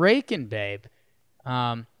 Deeny's raking, babe.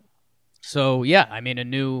 So yeah, I mean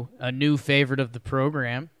a new favorite of the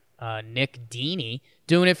program, Nick Dini,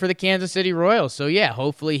 doing it for the Kansas City Royals. So yeah,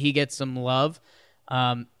 hopefully he gets some love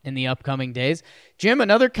in the upcoming days. Jim,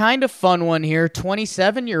 another kind of fun one here.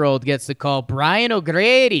 27-year-old gets the call. Brian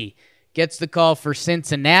O'Grady gets the call for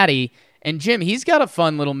Cincinnati. And Jim, he's got a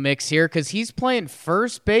fun little mix here because he's playing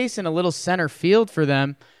first base and a little center field for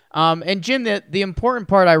them. And Jim, the important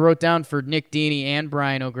part I wrote down for Nick Dini and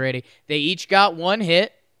Brian O'Grady, they each got 1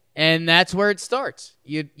 hit, and that's where it starts.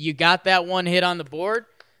 You got that 1 hit on the board,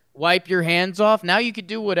 wipe your hands off. Now you could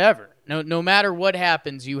do whatever. No matter what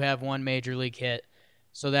happens, you have 1 major league hit.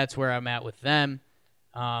 So that's where I'm at with them.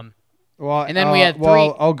 And then we had 3.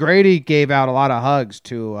 Well, O'Grady gave out a lot of hugs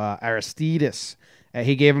to Aristides.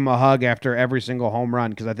 He gave him a hug after every single home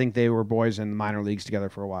run because I think they were boys in the minor leagues together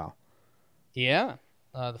for a while. Yeah.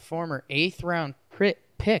 The former 8th round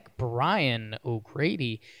pick, Brian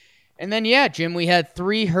O'Grady. And then, yeah, Jim, we had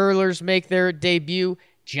 3 hurlers make their debut.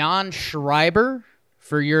 John Schreiber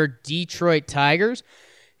for your Detroit Tigers.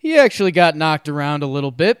 He actually got knocked around a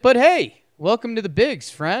little bit, but hey, welcome to the bigs,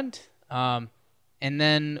 friend. And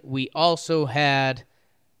then we also had,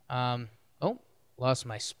 lost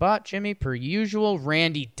my spot, Jimmy, per usual.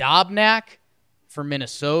 Randy Dobnak for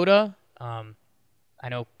Minnesota. I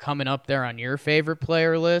know coming up there on your favorite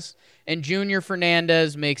player list. And Junior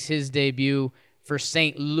Fernandez makes his debut for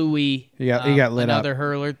St. Louis. He got lit another up.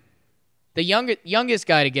 hurler. The youngest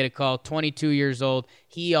guy to get a call, 22 years old.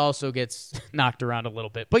 He also gets knocked around a little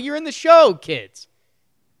bit. But you're in the show, kids.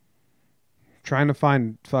 Trying to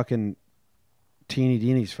find fucking Teeny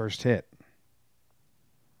Deeny's first hit.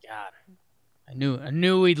 God, I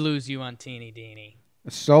knew we'd lose you on Teeny Deeny.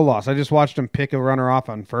 So lost. I just watched him pick a runner off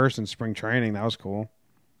on first in spring training. That was cool.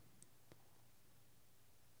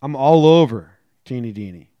 I'm all over Teeny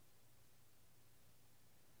Deeny.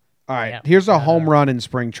 All right, Yeah, here's a home run in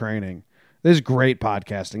spring training. This is great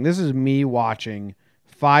podcasting. This is me watching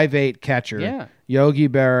 5'8" catcher Yogi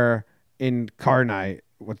Berra incarnate.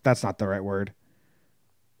 That's not the right word.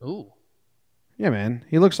 Ooh. Yeah, man.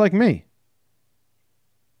 He looks like me.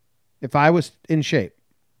 If I was in shape.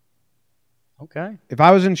 Okay. If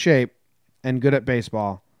I was in shape and good at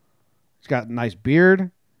baseball, he's got a nice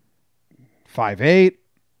beard, 5'8",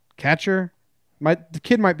 catcher. The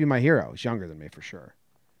kid might be my hero. He's younger than me for sure.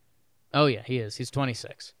 Oh, yeah, he is. He's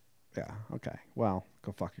 26. Yeah, okay. Well,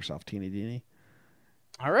 go fuck yourself, Teeny Deeny.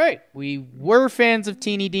 All right. We were fans of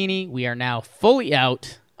Teeny Deeny. We are now fully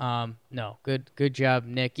out. No, good job,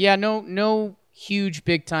 Nick. Yeah, no huge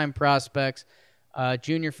big-time prospects.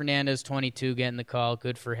 Junior Fernandez, 22, getting the call.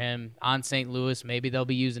 Good for him. On St. Louis, maybe they'll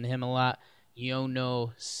be using him a lot. Yo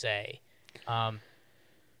no say.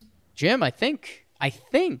 Jim, I think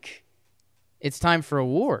it's time for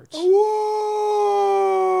awards. Awards.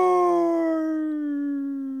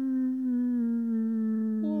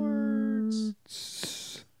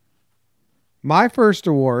 My first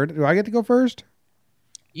award. Do I get to go first?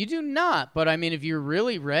 You do not, but I mean, if you're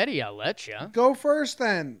really ready, I'll let you. Go first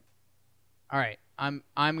then. All right, I'm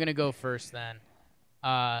gonna go first then.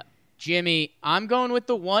 Jimmy, I'm going with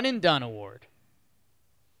the one and done award.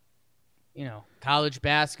 You know, college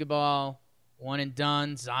basketball, one and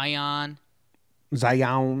done, Zion. It's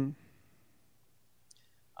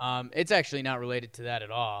actually not related to that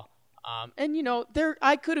at all. And you know,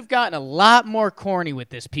 I could have gotten a lot more corny with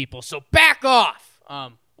this, people. So back off.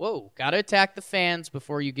 Whoa, gotta attack the fans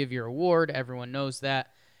before you give your award. Everyone knows that.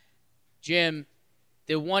 Jim,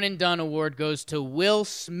 the one and done award goes to Will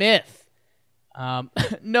Smith.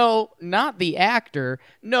 No, not the actor.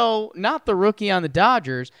 No, not the rookie on the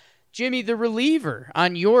Dodgers. Jimmy, the reliever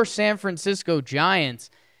on your San Francisco Giants.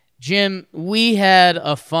 Jim, we had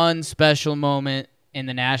a fun special moment in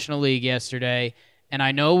the National League yesterday, and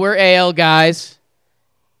I know we're AL guys,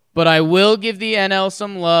 but I will give the NL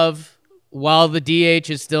some love while the DH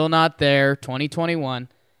is still not there, 2021.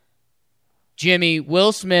 Jimmy,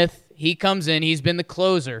 Will Smith, he comes in. He's been the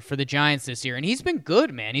closer for the Giants this year, and he's been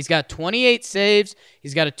good, man. He's got 28 saves.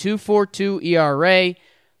 He's got a 2.42 ERA.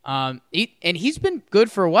 He's been good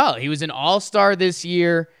for a while. He was an all-star this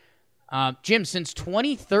year. Jim, since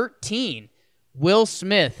 2013, Will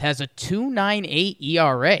Smith has a 2.98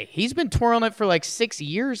 ERA. He's been twirling it for like 6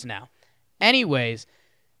 years now. Anyways,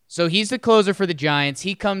 so he's the closer for the Giants.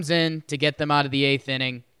 He comes in to get them out of the 8th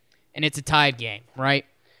inning, and it's a tied game, right?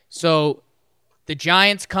 So the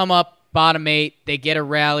Giants come up bottom 8. They get a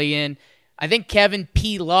rally in. I think Kevin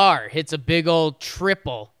Pillar hits a big old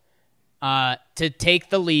triple to take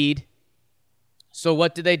the lead. So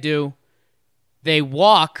what do? They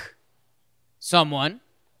walk someone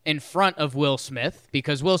in front of Will Smith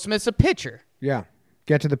because Will Smith's a pitcher. Yeah,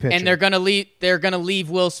 get to the pitcher. And they're gonna leave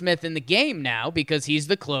Will Smith in the game now because he's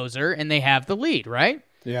the closer and they have the lead, right?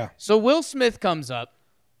 Yeah. So Will Smith comes up.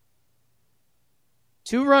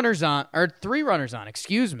 3 runners on,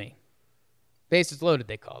 excuse me. Bases loaded,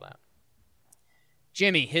 they call that.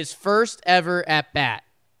 Jimmy, his first ever at-bat.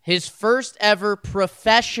 His first ever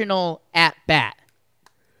professional at-bat.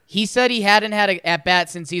 He said he hadn't had an at-bat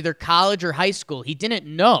since either college or high school. He didn't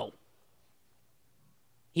know.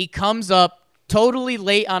 He comes up totally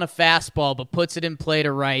late on a fastball, but puts it in play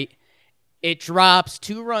to right. It drops,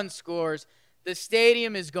 2-run scores. The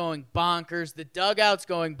stadium is going bonkers. The dugout's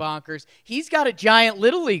going bonkers. He's got a giant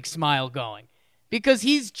Little League smile going because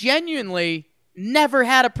he's genuinely never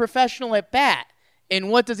had a professional at-bat. And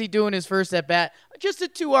what does he do in his first at-bat? Just a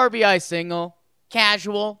 2 RBI single,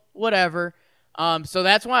 casual, whatever. So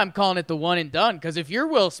that's why I'm calling it the one and done, because if you're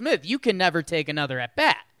Will Smith, you can never take another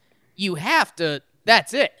at-bat. You have to.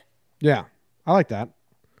 That's it. Yeah, I like that.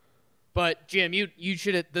 But, Jim, you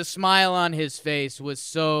should. The smile on his face was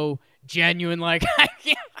so genuine, like, I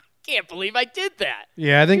can't believe I did that.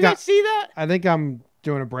 Yeah, I think Did you see that? I think I'm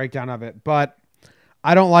doing a breakdown of it, but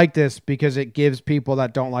I don't like this because it gives people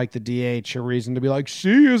that don't like the DH a reason to be like,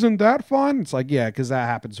 see, isn't that fun? It's like, yeah, because that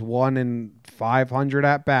happens 1 in 500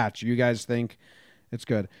 at bats. You guys think it's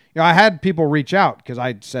good. You know, I had people reach out because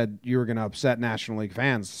I said you were going to upset National League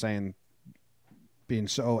fans saying being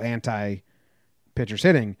so anti-pitchers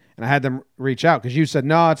hitting, and I had them reach out because you said,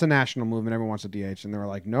 no, it's a national movement. Everyone wants a DH. And they were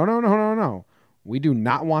like, no. We do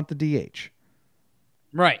not want the DH.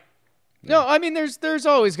 Right. No, I mean, there's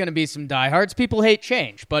always going to be some diehards. People hate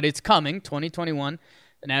change, but it's coming. 2021,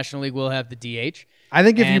 the National League will have the DH. I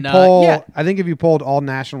think if you polled all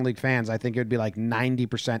National League fans, I think it would be like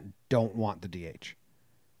 90% don't want the DH.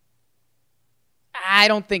 I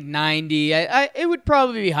don't think 90. It would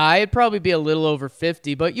probably be high. It'd probably be a little over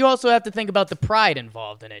 50, but you also have to think about the pride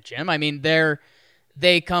involved in it, Jim. I mean,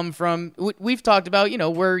 they come from, we've talked about,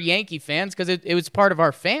 we're Yankee fans because it was part of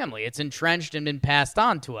our family. It's entrenched and been passed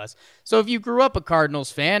on to us. So if you grew up a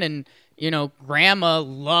Cardinals fan and, grandma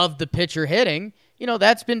loved the pitcher hitting,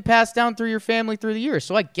 that's been passed down through your family through the years.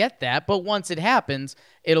 So I get that. But once it happens,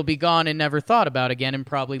 it'll be gone and never thought about again and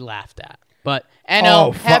probably laughed at. But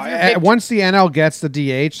NL, have your victory. Once the NL gets the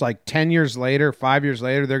DH, like 10 years later, 5 years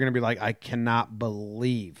later, they're going to be like, I cannot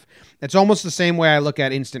believe. It's almost the same way I look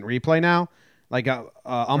at instant replay now. Like a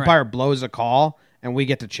umpire blows a call, and we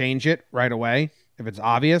get to change it right away if it's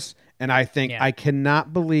obvious. And I think I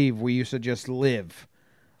cannot believe we used to just live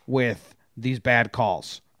with these bad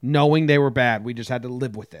calls, knowing they were bad. We just had to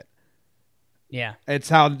live with it. Yeah, that's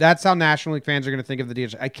how National League fans are going to think of the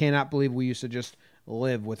DH. I cannot believe we used to just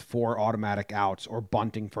live with 4 automatic outs or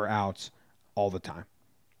bunting for outs all the time.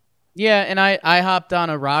 Yeah, and I hopped on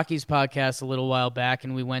a Rockies podcast a little while back,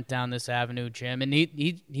 and we went down this avenue, Jim. And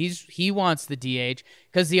he wants the DH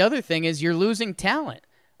because the other thing is you're losing talent.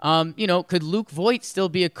 Could Luke Voit still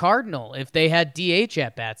be a Cardinal if they had DH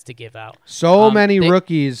at bats to give out? So many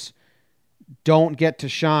rookies don't get to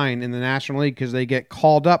shine in the National League because they get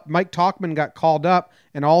called up. Mike Tauchman got called up,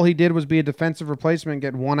 and all he did was be a defensive replacement and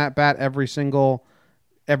get 1 at bat every single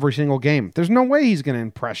game. There's no way he's going to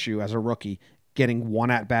impress you as a rookie getting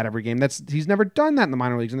 1 at bat every game. He's never done that in the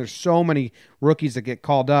minor leagues, and there's so many rookies that get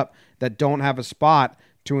called up that don't have a spot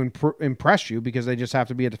to impress you because they just have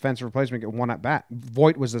to be a defensive replacement, get 1 at bat.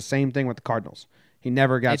 Voit was the same thing with the Cardinals. He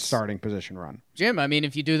never got starting position run. Jim, I mean,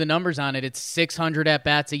 if you do the numbers on it, it's 600 at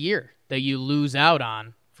bats a year that you lose out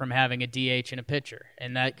on from having a DH and a pitcher,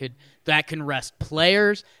 and that can rest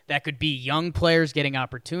players. That could be young players getting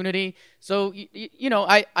opportunity. So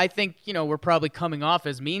I think we're probably coming off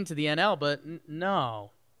as mean to the NL, but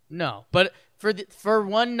no. But for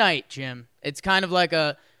one night, Jim, it's kind of like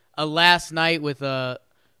a last night with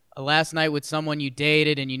someone you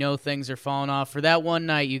dated and things are falling off. For that one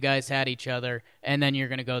night, you guys had each other, and then you're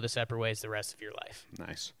going to go the separate ways the rest of your life.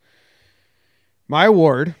 Nice. My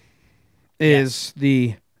award is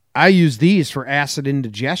the I use these for acid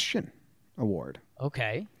indigestion award.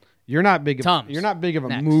 Okay. You're not big of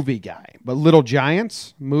a movie guy, but Little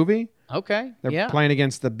Giants movie. Okay. They're playing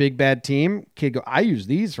against the big bad team. Kid go, I use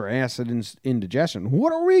these for acid indigestion.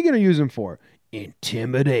 What are we going to use them for?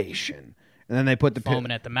 Intimidation. And then they put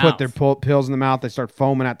foaming at the mouth. Put their pills in the mouth. They start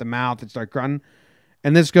foaming at the mouth. They start grunting.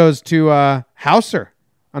 And this goes to Hauser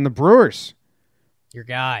on the Brewers. Your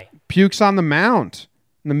guy. Pukes on the mound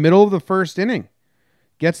in the middle of the first inning.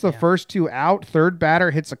 Gets the first 2 out. Third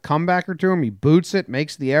batter hits a comebacker to him. He boots it,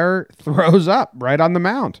 makes the error, throws up right on the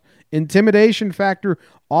mound. Intimidation factor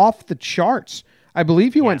off the charts. I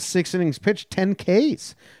believe he went 6 innings pitched, 10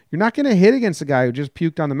 Ks. You're not going to hit against a guy who just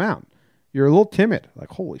puked on the mound. You're a little timid. Like,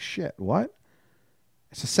 holy shit, what?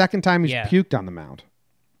 It's the second time he's puked on the mound.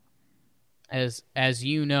 As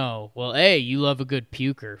you know, well, you love a good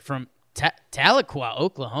puker from Tahlequah,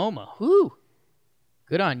 Oklahoma. Whoo.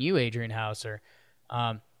 Good on you, Adrian Hauser.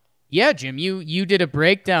 Jim, you did a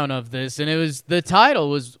breakdown of this, and the title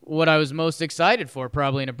was what I was most excited for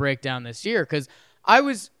probably in a breakdown this year, because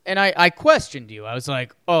I questioned you. I was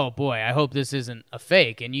like, oh boy, I hope this isn't a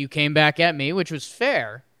fake. And you came back at me, which was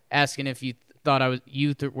fair, asking if you thought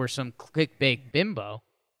you were some clickbait bimbo.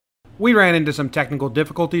 We ran into some technical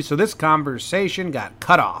difficulties, so this conversation got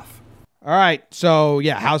cut off. All right, so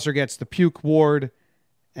Hauser gets the puke ward.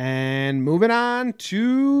 And moving on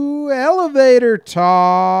to elevator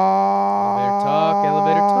talk.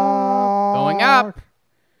 Elevator talk. Going up.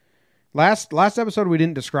 Last episode, we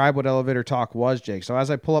didn't describe what elevator talk was, Jake. So as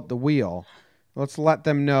I pull up the wheel, let's let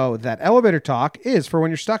them know that elevator talk is for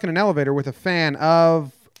when you're stuck in an elevator with a fan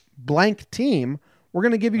of blank team. We're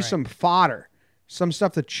going to give you some fodder, some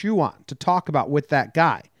stuff to chew on, to talk about with that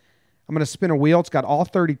guy. I'm going to spin a wheel. It's got all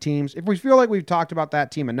 30 teams. If we feel like we've talked about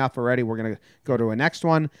that team enough already, we're going to go to a next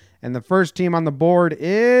one. And the first team on the board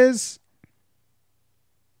is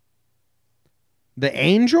the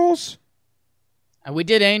Angels. We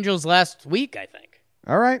did Angels last week, I think.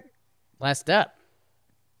 All right. Last step.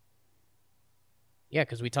 Yeah,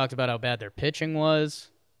 because we talked about how bad their pitching was.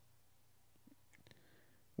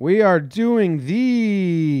 We are doing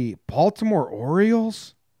the Baltimore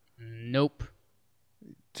Orioles. Nope.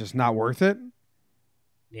 Just not worth it?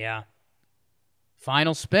 Yeah.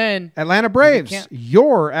 Final spin. Atlanta Braves.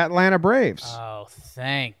 Your Atlanta Braves. Oh,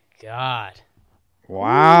 thank God.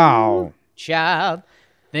 Wow. Ooh, child,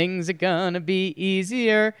 things are going to be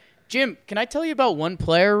easier. Jim, can I tell you about one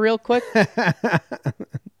player real quick?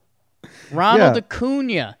 Ronald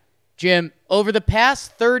Acuna. Jim, over the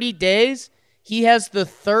past 30 days, he has the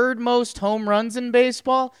 3rd most home runs in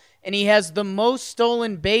baseball, and he has the most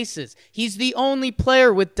stolen bases. He's the only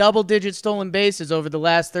player with double-digit stolen bases over the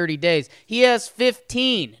last 30 days. He has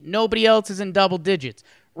 15. Nobody else is in double digits.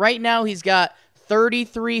 Right now, he's got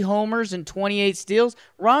 33 homers and 28 steals.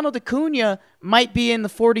 Ronald Acuna might be in the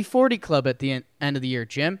 40-40 club at the end of the year,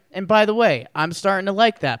 Jim. And by the way, I'm starting to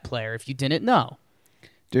like that player, if you didn't know.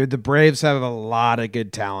 Dude, the Braves have a lot of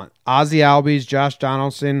good talent. Ozzie Albies, Josh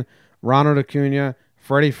Donaldson, Ronald Acuna,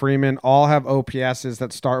 Freddie Freeman all have OPSs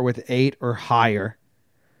that start with 8 or higher.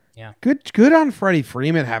 Yeah. Good on Freddie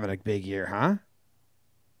Freeman having a big year, huh?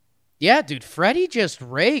 Yeah, dude, Freddie just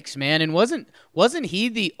rakes, man. And wasn't he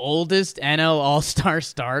the oldest NL All-Star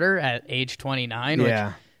starter at age 29?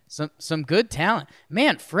 Yeah. Some good talent.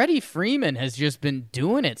 Man, Freddie Freeman has just been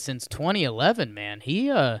doing it since 2011, man.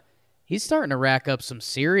 He's starting to rack up some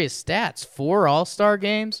serious stats. 4 All-Star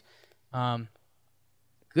games.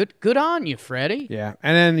 Good on you, Freddie. Yeah.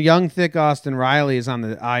 And then young, thick Austin Riley is on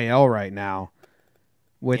the IL right now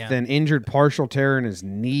with an injured partial tear in his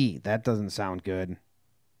knee. That doesn't sound good.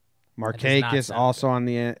 Markakis also on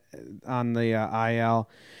the IL.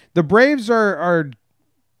 The Braves are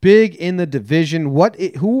big in the division.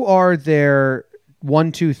 Who are their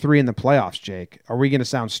 1, 2, 3 in the playoffs, Jake? Are we going to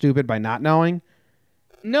sound stupid by not knowing?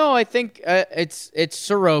 No, I think it's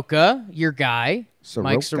Soroka, your guy,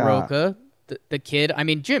 Mike Soroka, the kid. I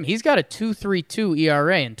mean, Jim, he's got a 2.32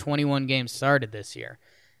 ERA in 21 games started this year.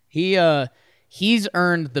 He's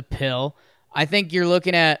earned the pill. I think you're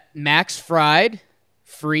looking at Max Fried,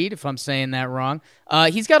 if I'm saying that wrong.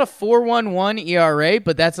 He's got a 4.11 ERA,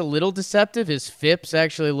 but that's a little deceptive. His FIP's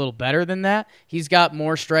actually a little better than that. He's got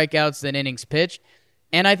more strikeouts than innings pitched.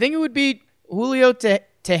 And I think it would be Julio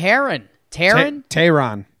Teheran.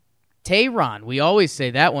 Tehran. We always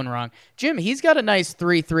say that one wrong. Jim, he's got a nice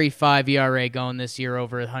 3.35 ERA going this year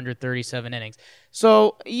over 137 innings.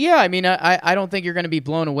 So, yeah, I mean, I don't think you're going to be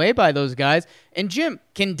blown away by those guys. And, Jim,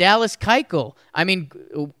 can Dallas Keuchel? I mean,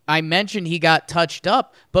 I mentioned he got touched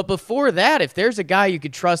up. But before that, if there's a guy you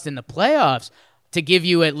could trust in the playoffs to give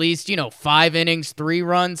you at least, 5 innings, 3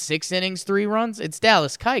 runs, 6 innings, 3 runs, it's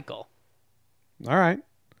Dallas Keuchel. All right.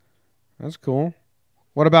 That's cool.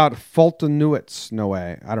 What about Fulton-Nuitz? No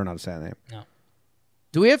way. I don't know how to say that name. No.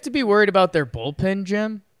 Do we have to be worried about their bullpen,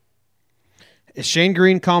 Jim? Is Shane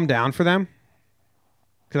Green calmed down for them?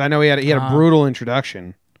 Because I know he had a brutal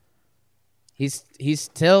introduction. He's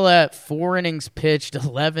still at 4 innings pitched,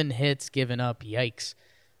 11 hits given up. Yikes.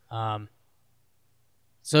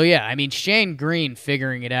 So, yeah, I mean, Shane Green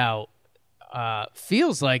figuring it out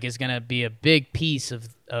feels like is going to be a big piece of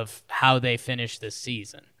how they finish this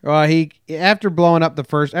season. Well, after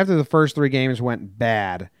the first 3 games went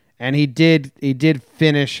bad, and he did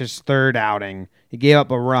finish his 3rd outing. He gave up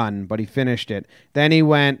a run, but he finished it. Then he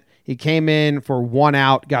came in for 1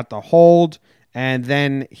 out, got the hold, and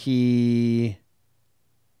then he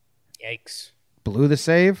yikes, blew the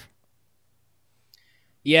save.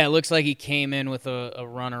 Yeah, it looks like he came in with a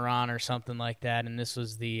runner on or something like that, and this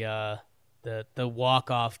was the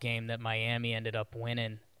walk-off game that Miami ended up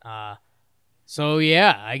winning. So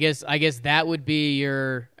yeah, I guess that would be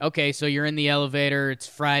your okay. So you're in the elevator. It's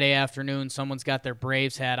Friday afternoon. Someone's got their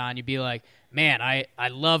Braves hat on. You'd be like, man, I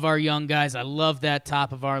love our young guys. I love that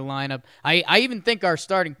top of our lineup. I even think our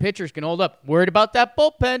starting pitchers can hold up. Worried about that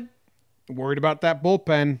bullpen.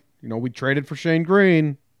 We traded for Shane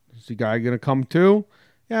Green. Is the guy going to come too?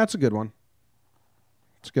 Yeah, that's a good one.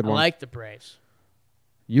 I like the Braves.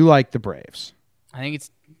 You like the Braves. I think it's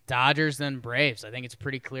Dodgers then Braves. I think it's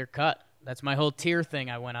pretty clear cut. That's my whole tier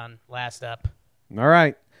thing I went on last up. All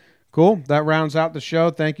right. Cool. That rounds out the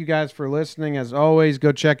show. Thank you guys for listening. As always,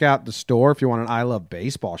 go check out the store if you want an I Love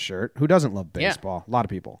Baseball shirt. Who doesn't love baseball? Yeah. A lot of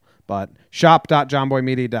people. But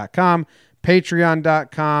shop.johnboymedia.com,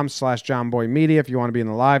 patreon.com/johnboymedia if you want to be in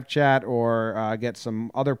the live chat or get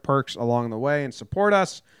some other perks along the way and support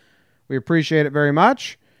us. We appreciate it very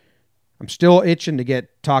much. I'm still itching to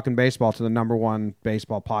get Talking Baseball to the #1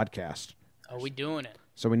 baseball podcast. Oh, we doing it.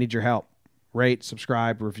 So we need your help. Rate,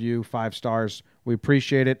 subscribe, review, 5 stars. We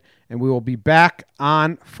appreciate it. And we will be back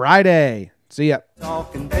on Friday. See ya.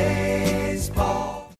 Talking baseball.